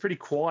 It was pretty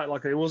quiet.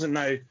 Like, there wasn't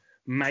no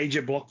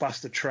major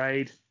blockbuster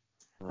trade.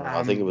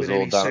 I think it was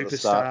all done at the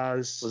start. It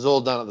was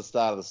all done at the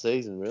start of the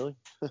season, really.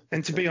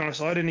 And to be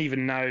honest, I didn't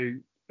even know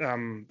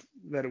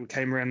that it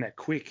came around that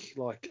quick.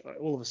 Like,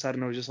 all of a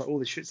sudden, I was just like, all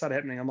this shit started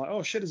happening. I'm like,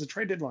 oh shit, there's a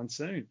trade deadline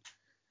soon.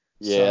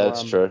 Yeah,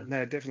 that's true.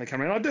 No, definitely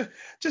coming around.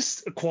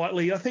 Just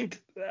quietly, I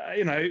think,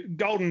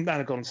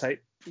 Golden State,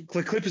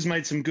 the Clippers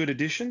made some good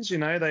additions.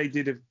 They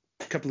did a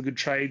couple of good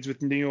trades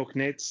with New York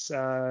Knicks,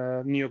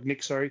 and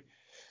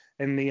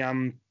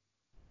the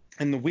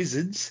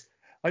Wizards.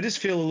 I just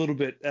feel a little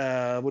bit,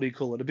 what do you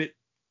call it? A bit,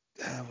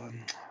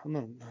 I'm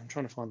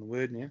trying to find the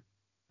word now.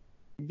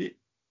 A bit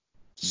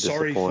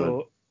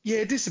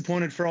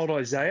disappointed for old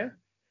Isaiah.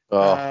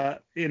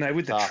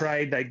 With the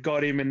trade, they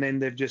got him and then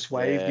they've just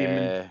waived him.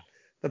 And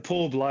the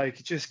poor bloke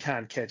just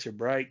can't catch a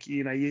break.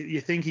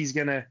 You think he's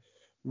going to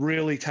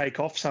really take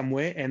off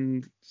somewhere,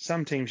 and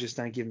some teams just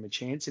don't give him a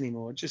chance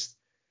anymore. Just,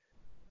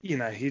 he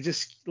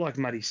just, like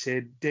Muddy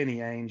said, Danny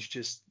Ainge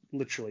just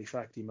literally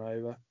fucked him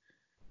over.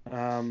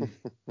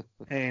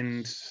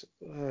 It's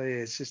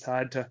just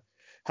hard to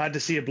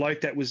see a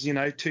bloke that was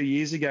 2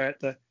 years ago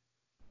at the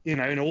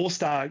in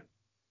all-star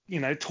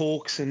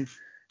talks and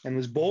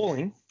was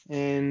balling,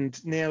 and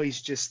now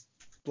he's just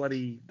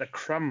bloody the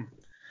crumb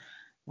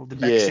of the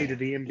backseat of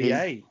the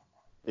NBA.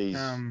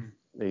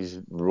 He's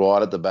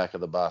right at the back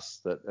of the bus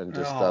does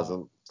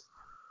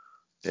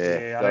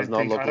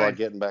not look like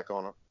getting back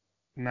on it.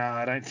 No,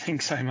 I don't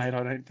think so, mate.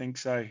 I don't think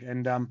so.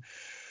 And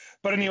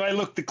but anyway,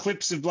 look, the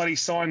Clips have bloody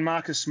signed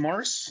Marcus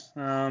Morris.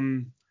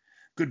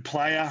 Good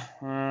player.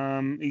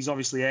 He's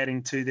obviously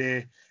adding to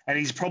their, and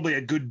he's probably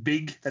a good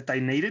big that they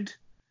needed.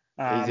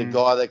 He's a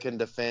guy that can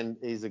defend.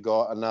 He's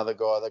another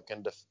guy that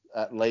can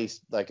at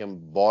least they can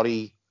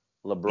body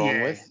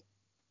LeBron with.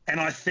 And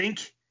I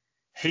think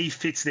he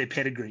fits their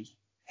pedigree.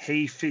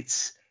 He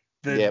fits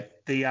the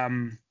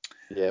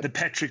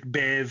Patrick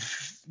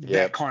Bev,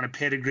 that kind of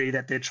pedigree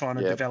that they're trying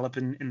to develop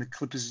in the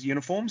Clippers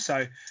uniform.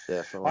 So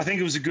definitely. I think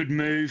it was a good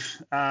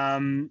move.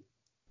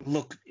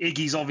 Look,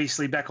 Iggy's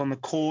obviously back on the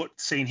court.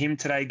 Seen him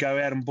today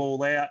go out and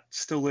ball out.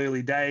 Still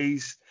early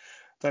days.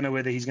 Don't know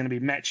whether he's going to be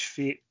match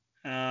fit.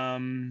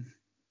 Does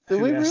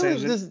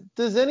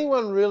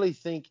anyone really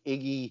think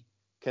Iggy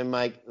can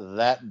make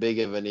that big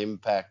of an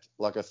impact,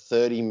 like a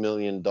 $30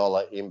 million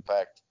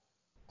impact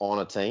on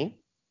a team?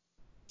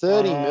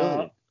 $30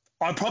 million.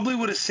 I probably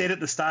would have said at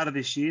the start of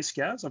this year,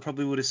 Scouts, I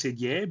probably would have said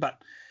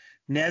but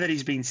now that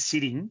he's been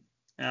sitting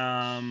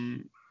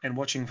and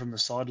watching from the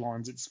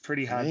sidelines, it's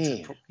pretty hard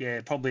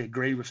to probably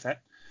agree with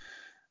that.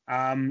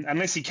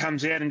 unless he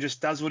comes out and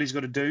just does what he's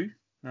got to do.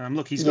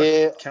 Look, he's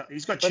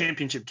got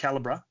championship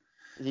calibre.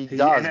 He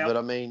does, but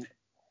I mean,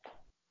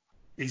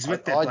 he's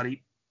with that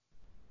bloody.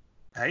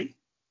 Hey,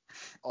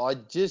 I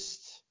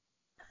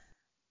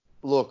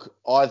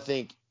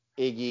think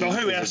Iggy. Well,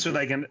 who else are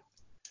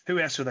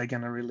they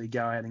going to really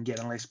go out and get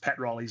unless Pat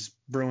Riley's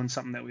brewing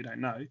something that we don't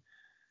know?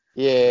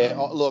 Yeah,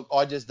 look,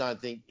 I just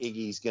don't think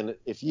Iggy's going to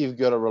 – if you've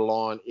got to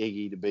rely on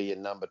Iggy to be your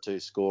number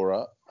 2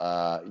 scorer,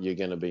 you're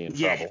going to be in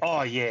trouble.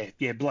 Oh, yeah,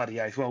 bloody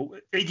oath. Well,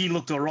 Iggy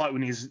looked all right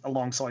when he was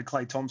alongside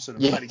Klay Thompson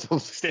and bloody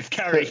Steph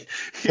Curry.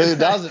 Who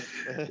doesn't?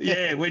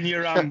 Yeah, when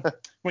you're the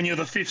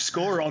 5th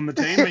scorer on the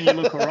team and you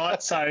look all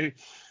right. So,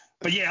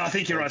 but, yeah, I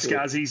think you're right,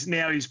 Scars.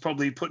 He's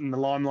probably putting the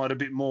limelight a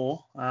bit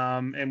more,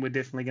 and we're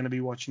definitely going to be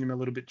watching him a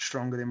little bit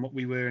stronger than what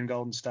we were in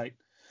Golden State.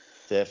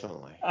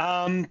 Definitely.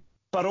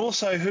 But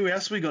also, who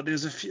else we got?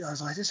 There's a few.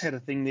 I just had a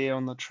thing there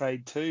on the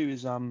trade too.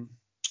 Is trying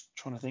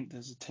to think.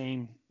 There's a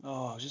team.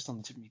 Oh, just on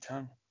the tip of my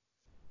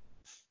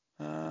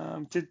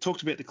tongue.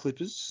 Talked about the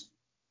Clippers.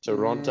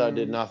 Toronto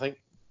did nothing.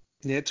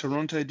 Yeah,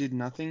 Toronto did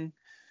nothing.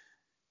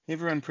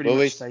 Everyone pretty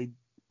much stayed.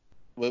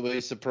 Were we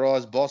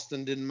surprised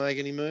Boston didn't make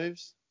any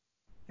moves?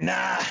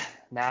 Nah.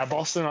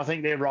 Boston. I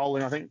think they're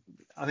rolling. I think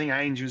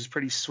Ainge was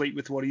pretty sweet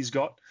with what he's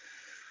got.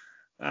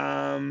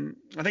 I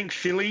think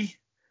Philly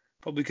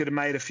probably could have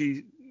made a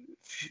few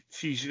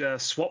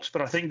swaps,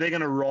 but I think they're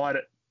going to ride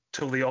it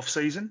till the off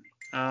season.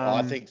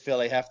 I think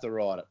Philly have to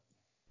ride it.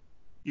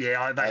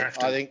 Yeah, they have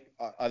to.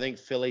 I think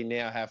Philly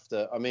now have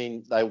to. I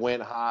mean, they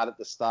went hard at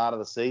the start of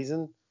the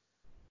season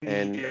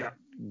and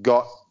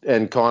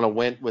kind of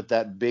went with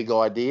that big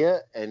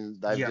idea, and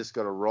they've just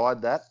got to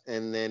ride that.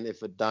 And then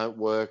if it don't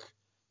work,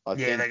 I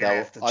think they're going to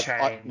have to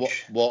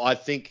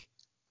change.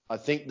 I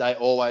think they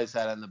always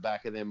had in the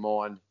back of their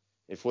mind,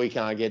 if we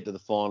can't get to the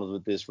finals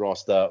with this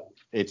roster,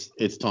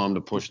 it's time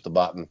to push the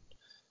button.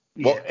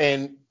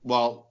 Yeah.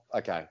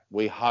 Okay,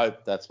 we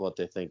hope that's what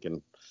they're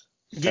thinking.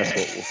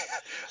 That's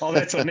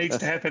what needs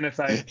to happen if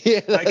they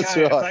if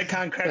they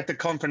can't crack the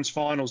conference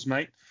finals,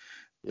 mate.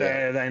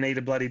 Yeah. They need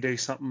to bloody do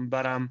something.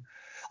 But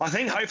I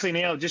think hopefully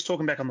now, just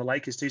talking back on the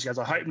Lakers too, guys,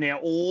 I hope now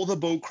all the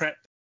bullcrap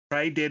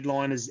trade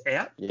deadline is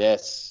out.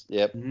 Yes.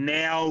 Yep.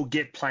 Now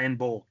get playing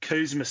ball.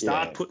 Kuzma,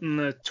 start putting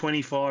the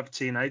 25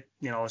 to,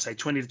 I say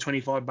 20 to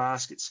 25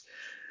 baskets.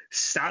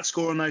 Start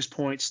scoring those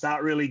points.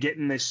 Start really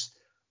getting this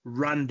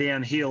run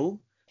downhill.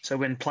 So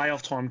when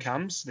playoff time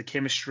comes, the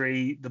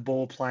chemistry, the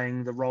ball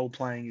playing, the role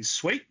playing is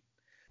sweet.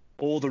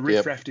 All the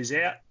riff-raff is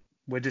out.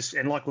 We're just,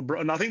 and like LeBron,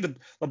 and I think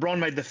LeBron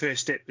made the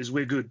first step is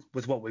we're good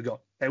with what we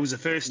got. That was the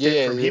first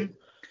step from him.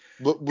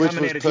 Which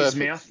coming was out of perfect. His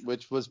mouth.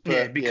 Which was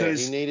perfect. Yeah,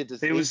 because he needed to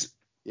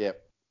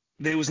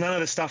there was none of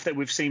the stuff that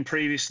we've seen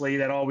previously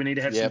that, we need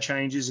to have some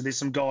changes and there's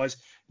some guys.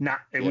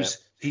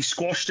 He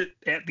squashed it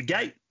out the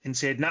gate and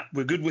said,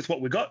 we're good with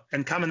what we got.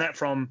 And coming that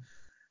from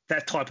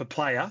that type of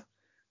player,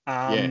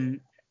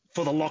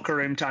 for the locker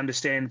room to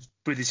understand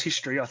with his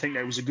history, I think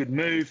that was a good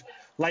move.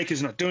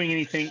 Lakers not doing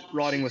anything,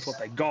 riding with what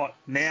they got.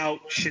 Now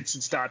shit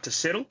should start to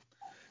settle,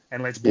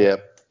 and let's ball.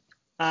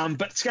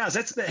 But Scars,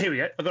 here we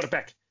go. I got it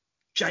back.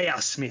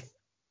 J.R. Smith.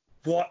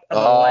 What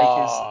are the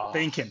Lakers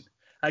thinking?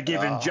 Are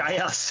giving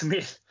J.R.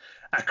 Smith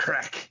a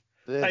crack.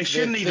 They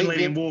shouldn't even let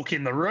him walk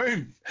in the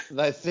room.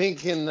 They're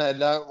thinking they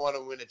don't want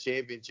to win a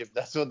championship.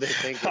 That's what they're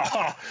thinking.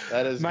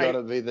 That has got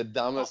to be the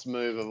dumbest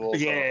move of all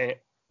time. Yeah.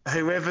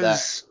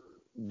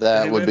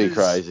 That would be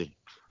crazy.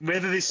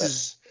 Whether this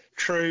is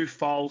true,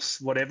 false,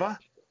 whatever.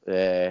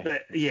 Yeah.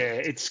 But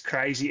it's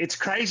crazy. It's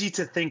crazy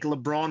to think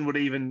LeBron would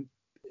even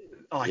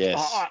hey,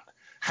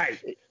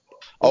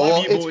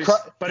 love you boys.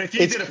 But if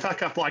you did a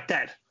fuck up like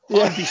that,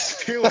 I'd be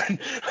spewing.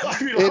 I'd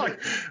be like,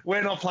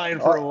 we're not playing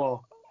for a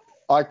while.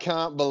 I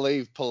can't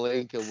believe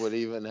Pelinka would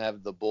even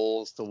have the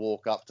balls to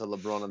walk up to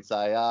LeBron and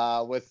say,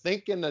 we're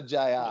thinking of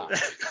JR.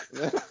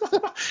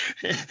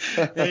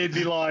 He'd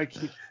be like,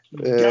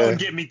 go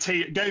get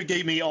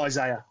me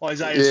Isaiah.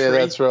 Isaiah's free.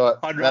 That's right.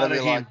 I'd rather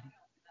him.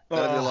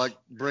 That'd be like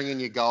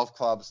bringing your golf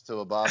clubs to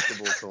a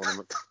basketball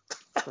tournament.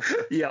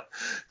 Yeah,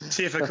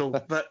 typical.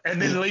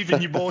 And then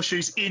leaving your ball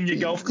shoes in your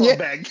golf club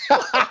bag.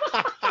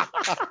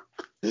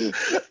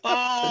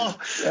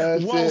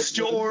 Whilst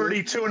you're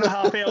already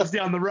 2.5 hours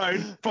down the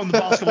road from the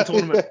basketball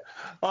tournament.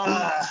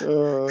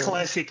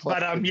 Classic.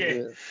 But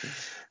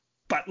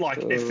But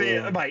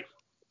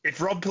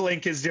if Rob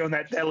Pelinka's doing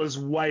that is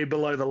way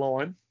below the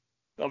line.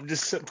 I'm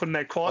just putting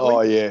that quietly.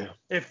 Oh yeah.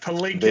 If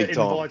Pelinka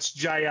invites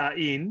JR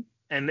in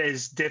and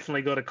has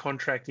definitely got a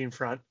contract in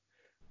front,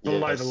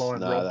 below the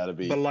line, Rob. That'd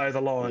be below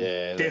the line.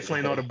 Yeah,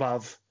 definitely not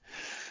above.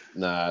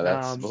 No,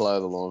 that's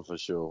below the line for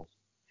sure.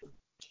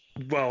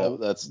 Well,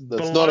 that's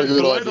not a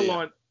good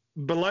idea.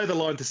 Below the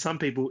line to some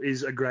people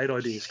is a great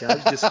idea,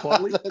 Scars, just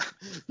quietly.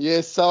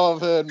 Yes, so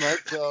I've heard, mate.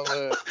 So I've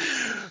heard.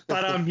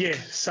 But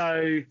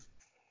so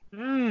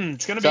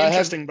it's going to be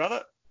interesting,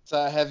 brother.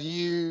 So have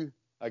you?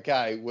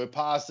 Okay, we're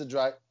past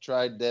the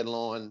trade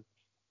deadline.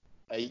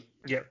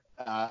 Yep.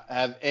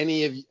 Have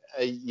any of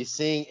are you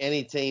seeing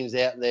any teams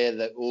out there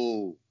that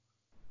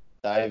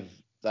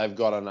they've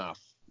got enough?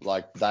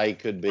 Like they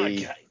could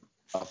be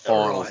a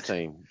finals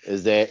team?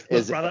 Is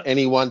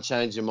anyone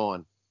changed your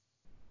mind?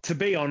 To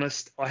be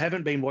honest, I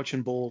haven't been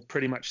watching ball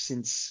pretty much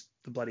since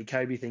the bloody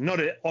Kobe thing. Not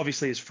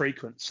obviously as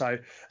frequent. So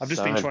I've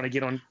just been trying to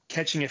get on,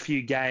 catching a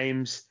few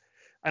games.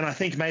 And I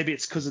think maybe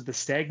it's because of the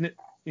stagnant,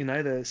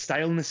 the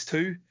staleness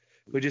too.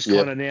 We're just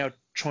kind of now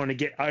trying to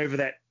get over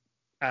that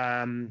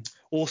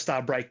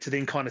All-Star break to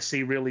then kind of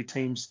see really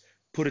teams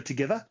put it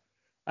together.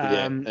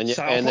 And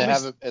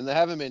there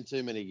haven't been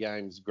too many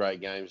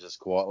great games just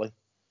quietly.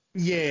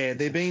 Yeah,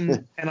 they've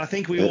been, and I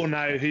think we all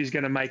know who's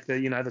going to make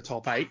the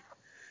top 8.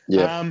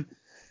 Yeah.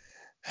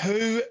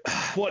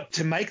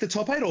 To make the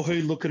top 8, or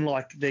who looking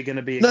like they're going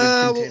to be a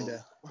good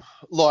contender?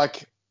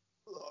 Like,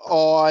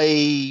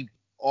 I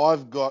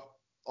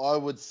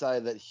would say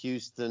that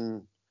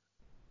Houston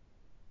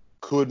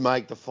could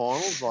make the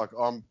finals. Like,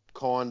 I'm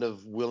kind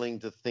of willing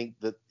to think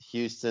that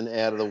Houston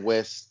out of the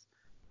West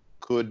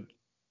could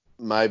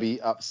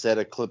maybe upset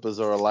a Clippers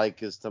or a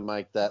Lakers to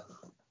make that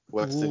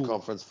Western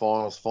Conference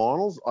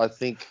Finals. I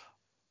think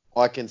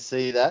I can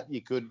see that.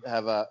 You could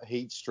have a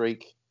heat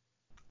streak,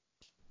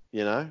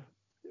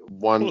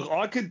 one. Look,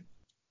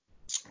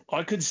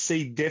 I could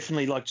see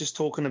definitely, like, just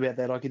talking about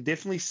that, I could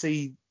definitely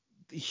see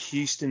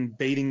Houston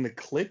beating the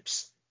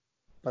Clips,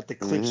 but the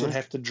Clips would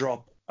have to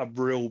drop a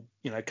real,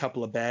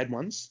 couple of bad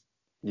ones.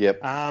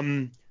 Yep.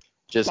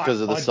 Just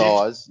because of the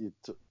size.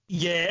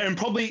 Yeah, and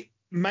probably,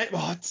 mate.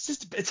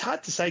 It's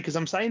hard to say because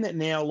I'm saying that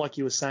now, like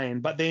you were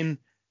saying, but then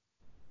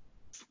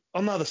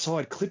on the other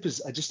side,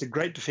 Clippers are just a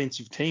great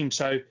defensive team.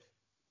 So,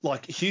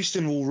 like,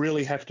 Houston will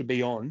really have to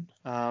be on.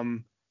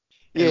 And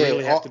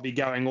really have to be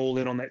going all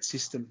in on that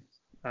system.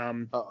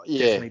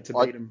 Definitely to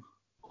beat them.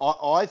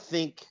 I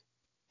think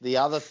the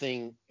other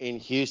thing in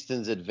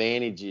Houston's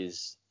advantage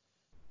is,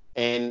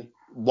 and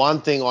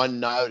one thing I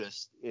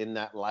noticed in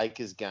that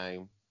Lakers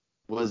game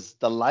was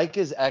the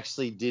Lakers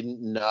actually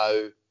didn't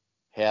know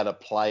how to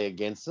play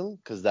against them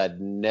because they'd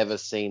never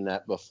seen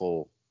that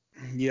before.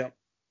 Yep.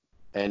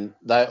 And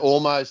they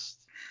almost,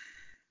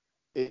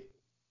 it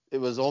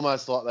was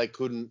almost like they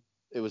couldn't,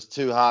 it was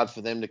too hard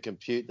for them to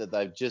compute that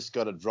they've just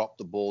got to drop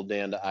the ball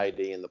down to AD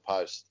in the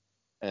post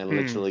and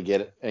literally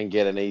get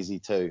an easy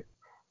 2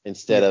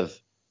 instead of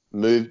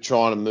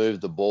trying to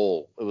move the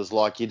ball. It was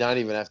like, you don't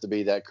even have to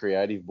be that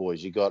creative,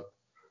 boys. You got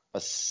a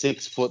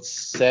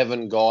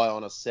 6'7" guy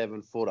on a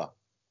 7-footer.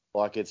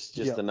 Like, it's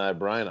just a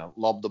no-brainer.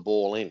 Lob the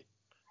ball in.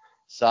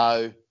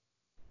 So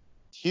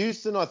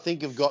Houston, I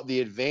think, have got the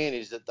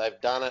advantage that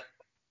they've done it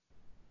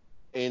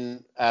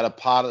at a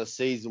part of the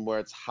season where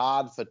it's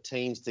hard for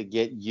teams to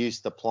get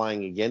used to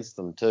playing against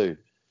them too.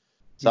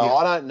 So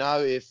I don't know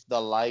if the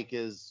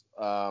Lakers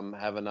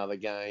have another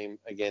game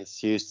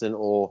against Houston,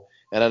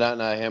 and I don't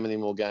know how many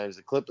more games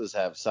the Clippers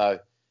have. So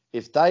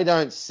if they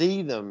don't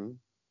see them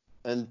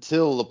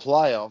until the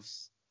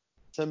playoffs,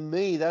 to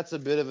me, that's a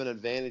bit of an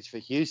advantage for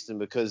Houston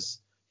because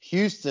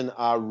Houston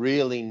are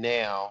really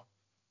now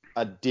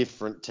a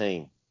different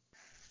team.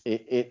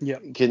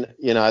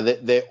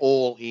 They're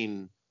all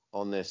in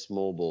on their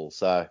small ball.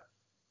 So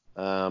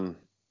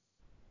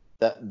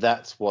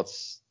that's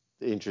what's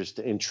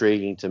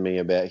intriguing to me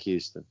about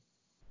Houston.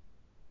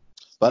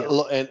 But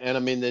look, and I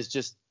mean, there's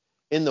just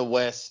in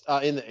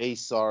the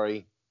East,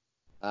 sorry.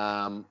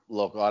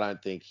 Look, I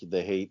don't think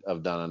the Heat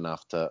have done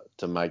enough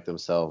to make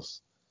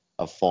themselves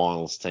a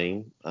finals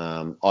team.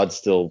 I'd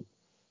still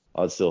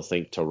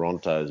think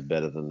Toronto is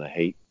better than the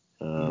Heat.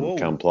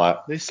 Come play.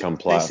 They're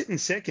sitting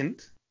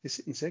second.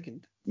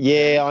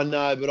 Yeah, I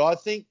know, but I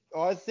think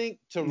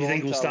Toronto. You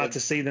think we'll start to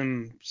see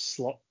them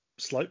slope?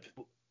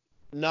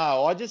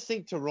 No, I just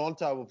think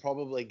Toronto will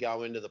probably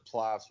go into the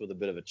playoffs with a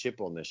bit of a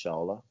chip on their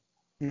shoulder.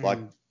 Like,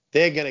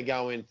 they're going to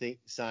go in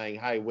saying,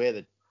 "Hey,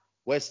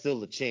 we're still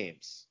the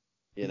champs."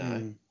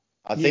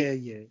 I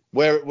think.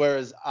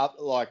 Whereas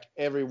like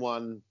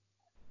everyone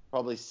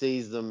probably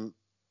sees them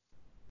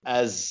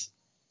as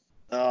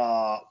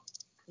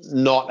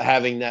not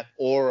having that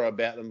aura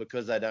about them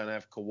because they don't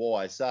have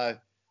Kawhi. So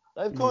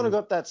they've kind of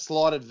got that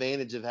slight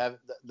advantage of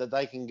that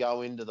they can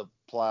go into the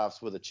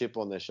playoffs with a chip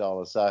on their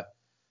shoulder. So,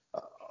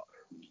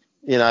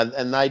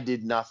 and they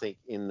did nothing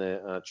in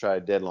the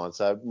trade deadline.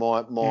 So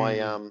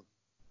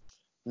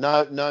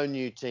no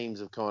new teams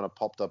have kind of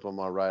popped up on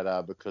my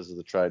radar because of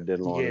the trade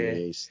deadline in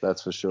the East.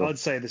 That's for sure. I'd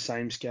say the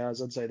same,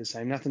 Scars. I'd say the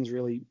same. Nothing's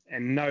really,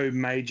 and no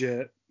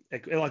major,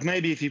 like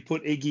maybe if you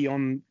put Iggy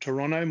on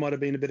Toronto, might have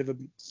been a bit of a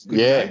good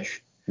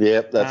edge.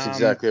 Yeah, that's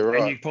exactly right.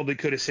 And you probably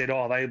could have said,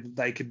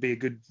 they could be a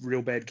good,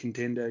 real bad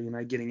contender,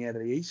 getting out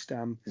of the East.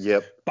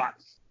 But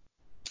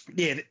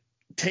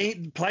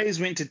players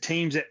went to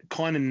teams that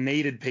kind of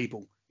needed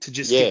people to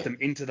just get them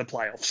into the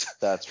playoffs.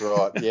 That's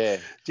right. Yeah.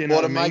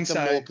 Or to make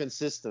them more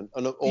consistent,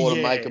 or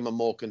to make them a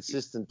more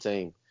consistent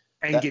team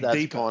and get that's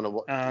deeper. Kind of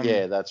what,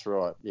 that's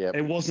right. Yeah.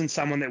 It wasn't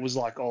someone that was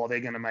like,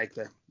 they're going to make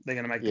the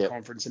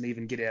conference and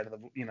even get out of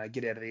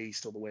the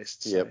East or the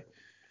West. So. Yep.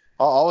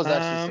 I was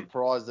actually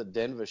surprised that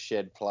Denver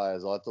shed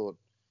players. I thought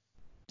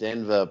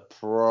Denver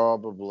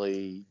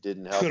probably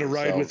didn't help. Could have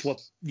rode with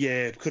what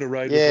they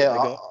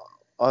got.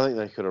 I think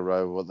they could have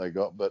rode with what they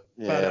got, but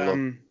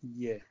no.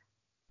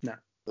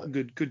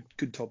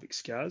 good topic,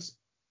 Scars.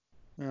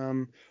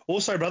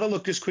 Also, brother,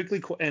 look, just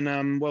quickly,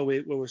 and while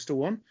we're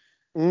still on,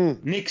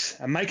 Knicks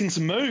are making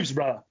some moves,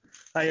 brother.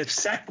 They have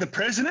sacked the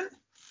president.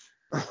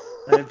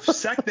 They've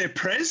sacked their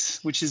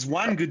press, which is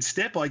one good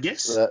step, I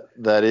guess.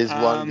 That is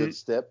one good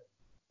step.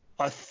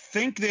 I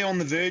think they're on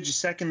the verge of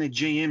sacking their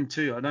GM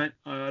too. I don't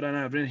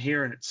know. I've been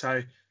hearing it.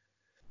 So,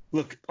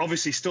 look,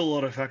 obviously, still a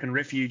lot of fucking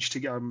refuge to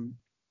get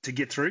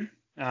through.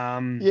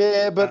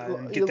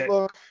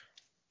 Look,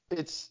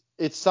 it's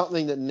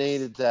something that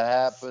needed to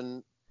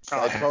happen.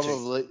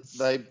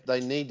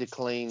 They need to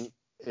clean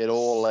it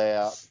all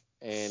out,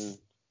 and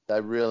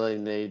they really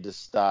need to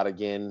start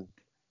again.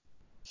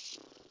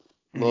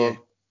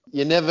 Look,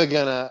 you're never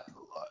gonna.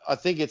 I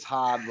think it's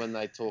hard when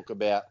they talk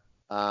about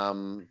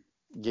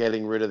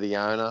getting rid of the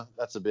owner.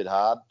 That's a bit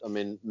hard. I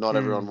mean, not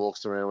everyone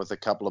walks around with a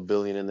couple of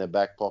billion in their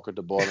back pocket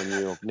to buy the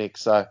New York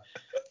Knicks, so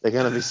they're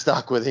going to be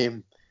stuck with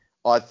him.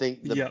 I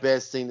think the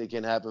best thing that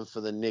can happen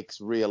for the Knicks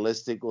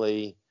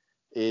realistically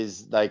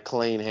is they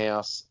clean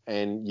house,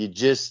 and you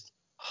just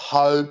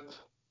hope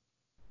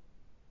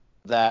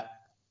that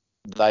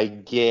they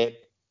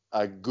get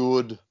a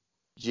good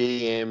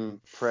GM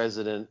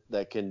president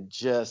that can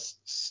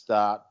just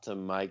start to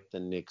make the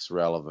Knicks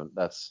relevant.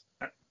 That's,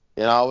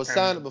 I was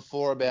saying it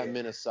before about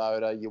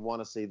Minnesota. You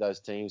want to see those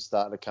teams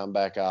start to come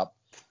back up,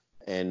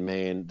 and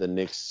man, the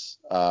Knicks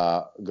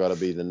got to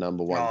be the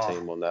number one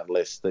team on that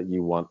list that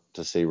you want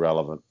to see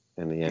relevant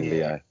in the NBA.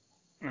 Yeah.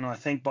 And I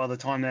think by the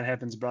time that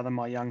happens, brother,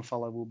 my young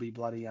fellow will be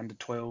bloody under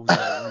 12s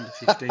or under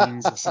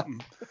 15s or something.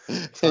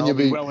 So I'll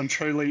be well and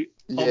truly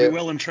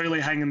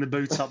hanging the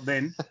boots up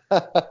then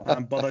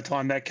by the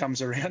time that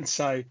comes around.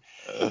 So,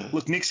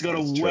 look, Nick's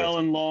got well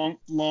and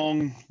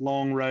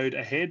long road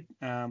ahead,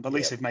 but at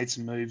least they've made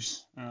some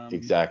moves.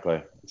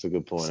 Exactly. That's a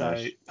good point.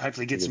 So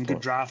hopefully get some good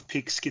draft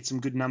picks, get some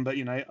good number,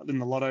 in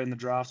the lotto, in the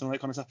draft, and all that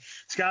kind of stuff.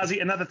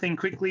 Scarzy, another thing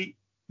quickly,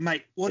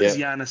 mate, what is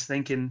Giannis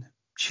thinking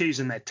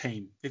choosing that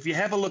team? If you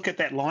have a look at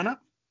that lineup,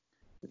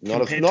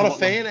 not a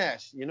fan,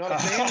 Ash. You're not a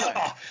fan.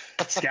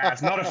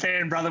 Scars, not a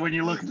fan, brother. When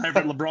you're looking over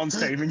at LeBron's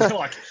team and you're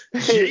like,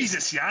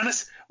 Jesus,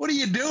 Giannis, what are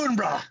you doing,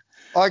 bro?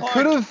 I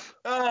could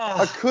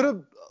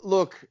have.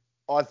 Look,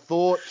 I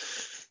thought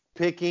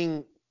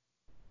picking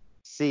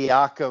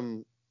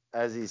Siakam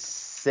as his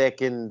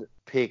second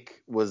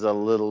pick was a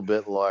little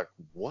bit like,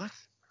 what?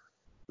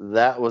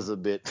 That was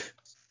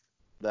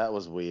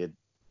weird.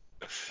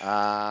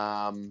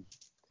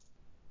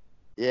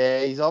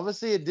 Yeah, he's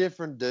obviously a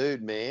different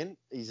dude, man.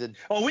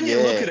 When you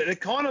look at it,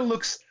 it kind of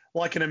looks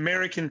like an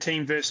American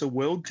team versus a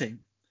world team.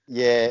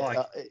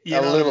 Yeah,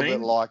 a little bit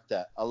like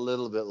that.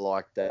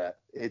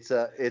 It's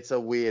a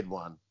weird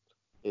one.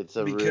 Mate,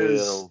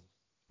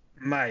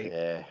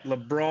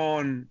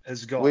 LeBron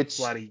has got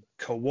bloody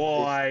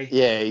Kawhi.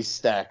 He's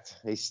stacked.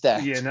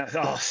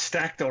 Yeah,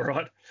 stacked, all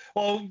right.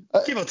 Well,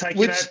 give or take,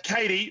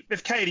 KD.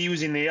 If KD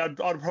was in there, I'd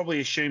probably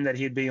assume that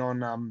he'd be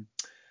on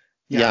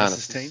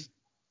Giannis's team.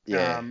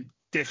 Yeah.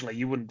 Definitely,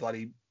 you wouldn't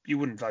bloody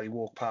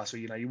walk past, or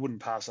you wouldn't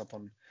pass up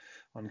on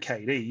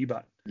KD,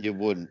 but you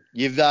wouldn't.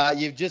 You've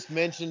just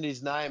mentioned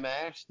his name,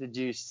 Ash. Did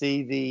you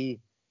see the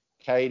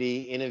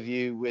KD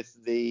interview with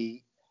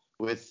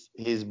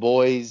his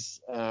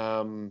boys?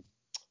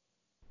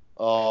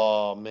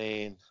 Oh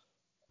man,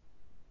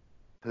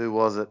 who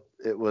was it?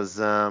 It was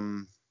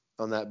on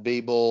that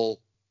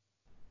B-ball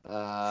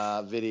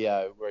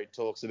video where he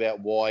talks about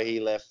why he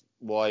left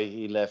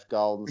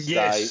Golden State.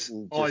 Yes,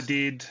 I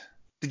did.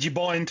 Did you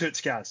buy into it,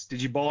 Scars?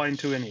 Did you buy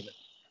into any of it?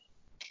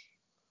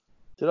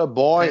 Did I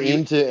buy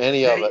into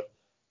any of it?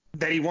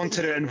 That he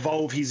wanted to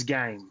involve his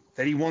game,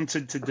 that he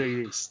wanted to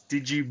do this.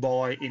 Did you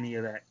buy any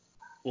of that?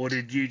 Or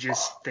did you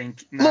just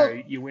think,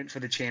 you went for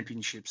the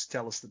championships?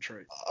 Tell us the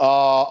truth.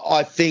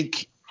 I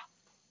think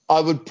I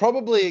would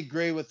probably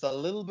agree with a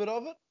little bit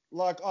of it.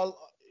 Like,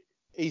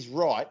 he's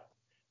right.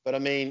 But, I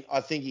mean, I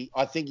think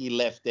he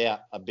left out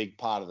a big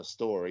part of the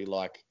story.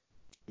 Like,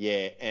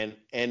 and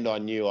I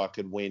knew I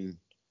could win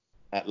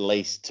at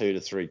least 2 to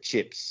 3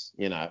 chips.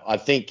 I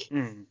think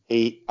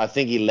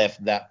he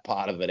left that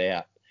part of it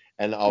out.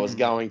 And I was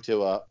going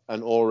to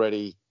an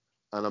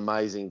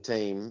amazing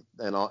team,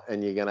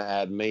 and you're going to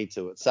add me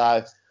to it.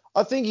 So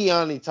I think he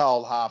only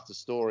told half the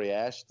story,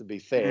 Ash, to be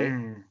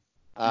fair.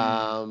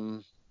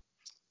 But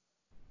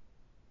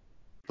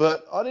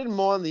I didn't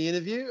mind the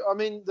interview. I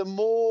mean, the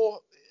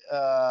more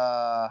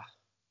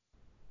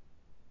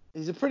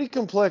he's a pretty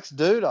complex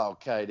dude, old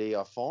KD,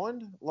 I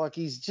find. Like,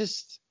 he's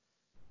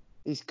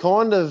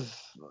kind of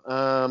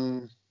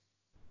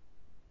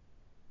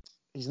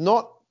he's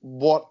not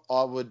what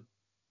I would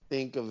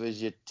think of as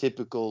your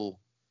typical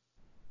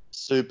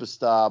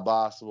superstar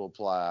basketball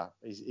player.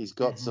 He's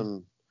got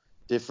some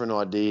different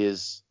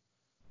ideas.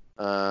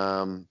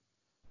 But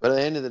at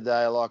the end of the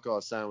day, like I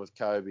was saying with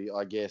Kobe,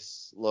 I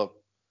guess, look,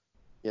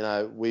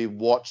 we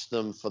watch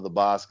them for the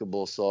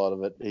basketball side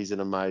of it. He's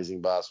an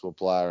amazing basketball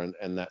player,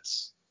 and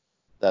that's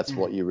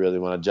what you really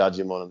want to judge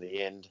him on in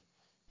the end.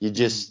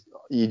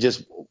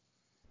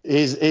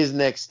 His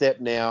next step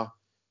now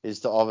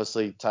is to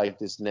obviously take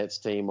this Nets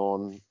team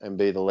on and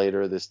be the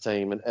leader of this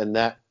team, and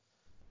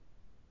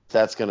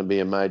that's going to be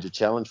a major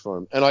challenge for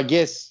him. And I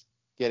guess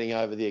getting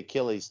over the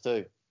Achilles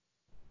too.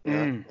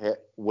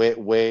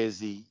 Where's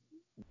he?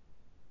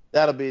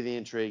 That'll be the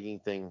intriguing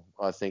thing,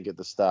 I think, at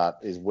the start,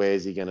 is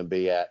where's he going to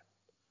be at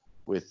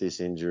with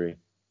this injury?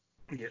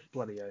 Yeah,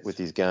 bloody oath. With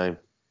his game.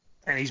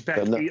 And he's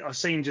back. I've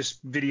seen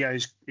just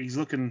videos. He's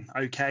looking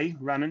okay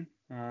running,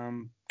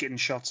 getting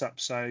shots up.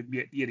 So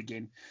yet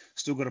again,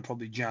 still got to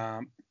probably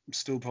jump.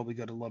 Still probably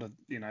got a lot of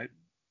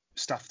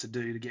stuff to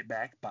do to get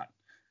back. But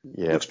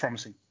looks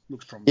promising.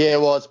 Yeah,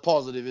 well, it's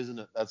positive, isn't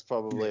it? That's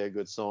probably a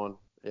good sign.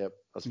 Yep,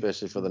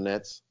 especially for the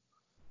Nets.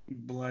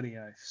 Bloody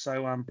oath.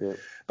 So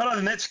but other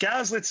than that,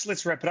 Scars,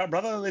 let's wrap it up,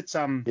 brother. Let's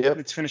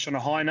finish on a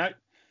high note.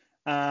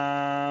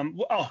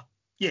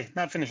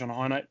 Finish on a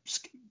high note.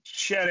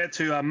 Shout out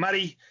to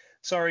Muddy.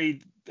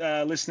 Sorry,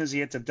 listeners, he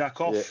had to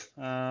duck off. He's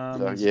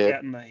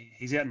out in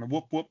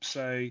the whoop,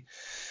 so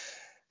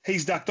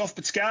he's ducked off.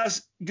 But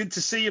Scars, good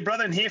to see you,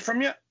 brother, and hear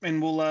from you.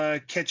 And we'll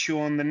catch you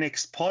on the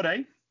next pod,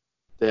 eh?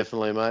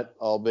 Definitely, mate.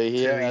 I'll be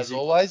here as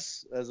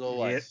always.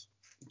 Yeah.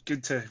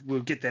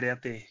 We'll get that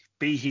out there.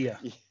 Be here.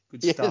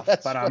 Good stuff.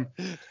 But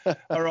right.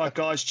 All right,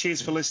 guys.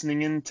 Cheers for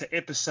listening in to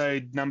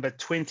episode number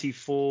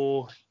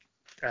 24.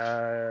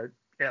 Out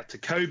to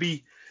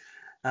Kobe.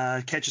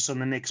 Catch us on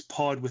the next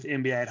pod with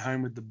NBA at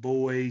Home with the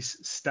boys.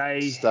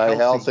 Stay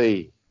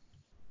healthy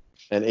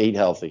and eat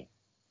healthy.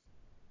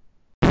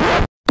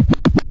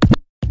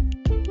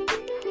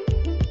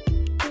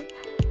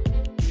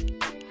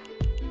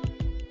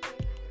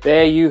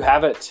 There you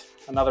have it.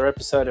 Another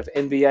episode of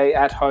NBA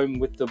at Home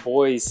with the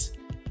boys.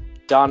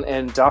 Done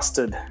and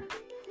dusted.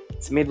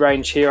 It's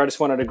mid-range here. I just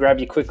wanted to grab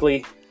you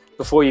quickly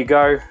before you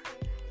go,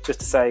 just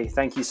to say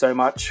thank you so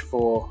much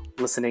for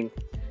listening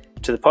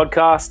to the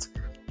podcast.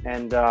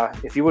 And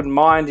if you wouldn't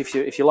mind, if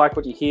you like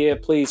what you hear,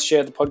 please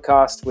share the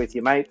podcast with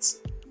your mates.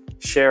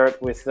 Share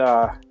it with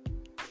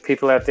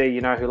people out there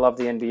who love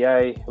the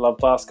NBA, who love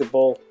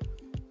basketball,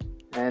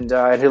 and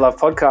who love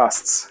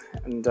podcasts.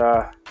 And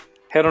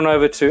head on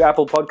over to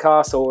Apple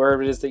Podcasts or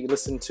wherever it is that you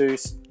listen to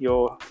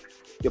your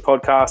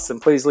podcasts, and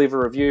please leave a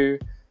review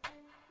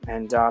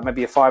and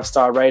maybe a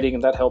 5-star rating,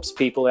 and that helps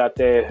people out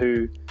there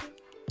who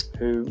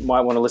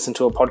might want to listen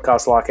to a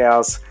podcast like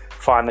ours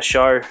find the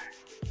show.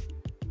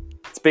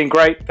 It's been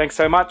great. Thanks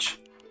so much,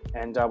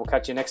 and we'll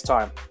catch you next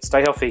time.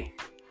 Stay healthy.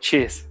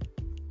 Cheers.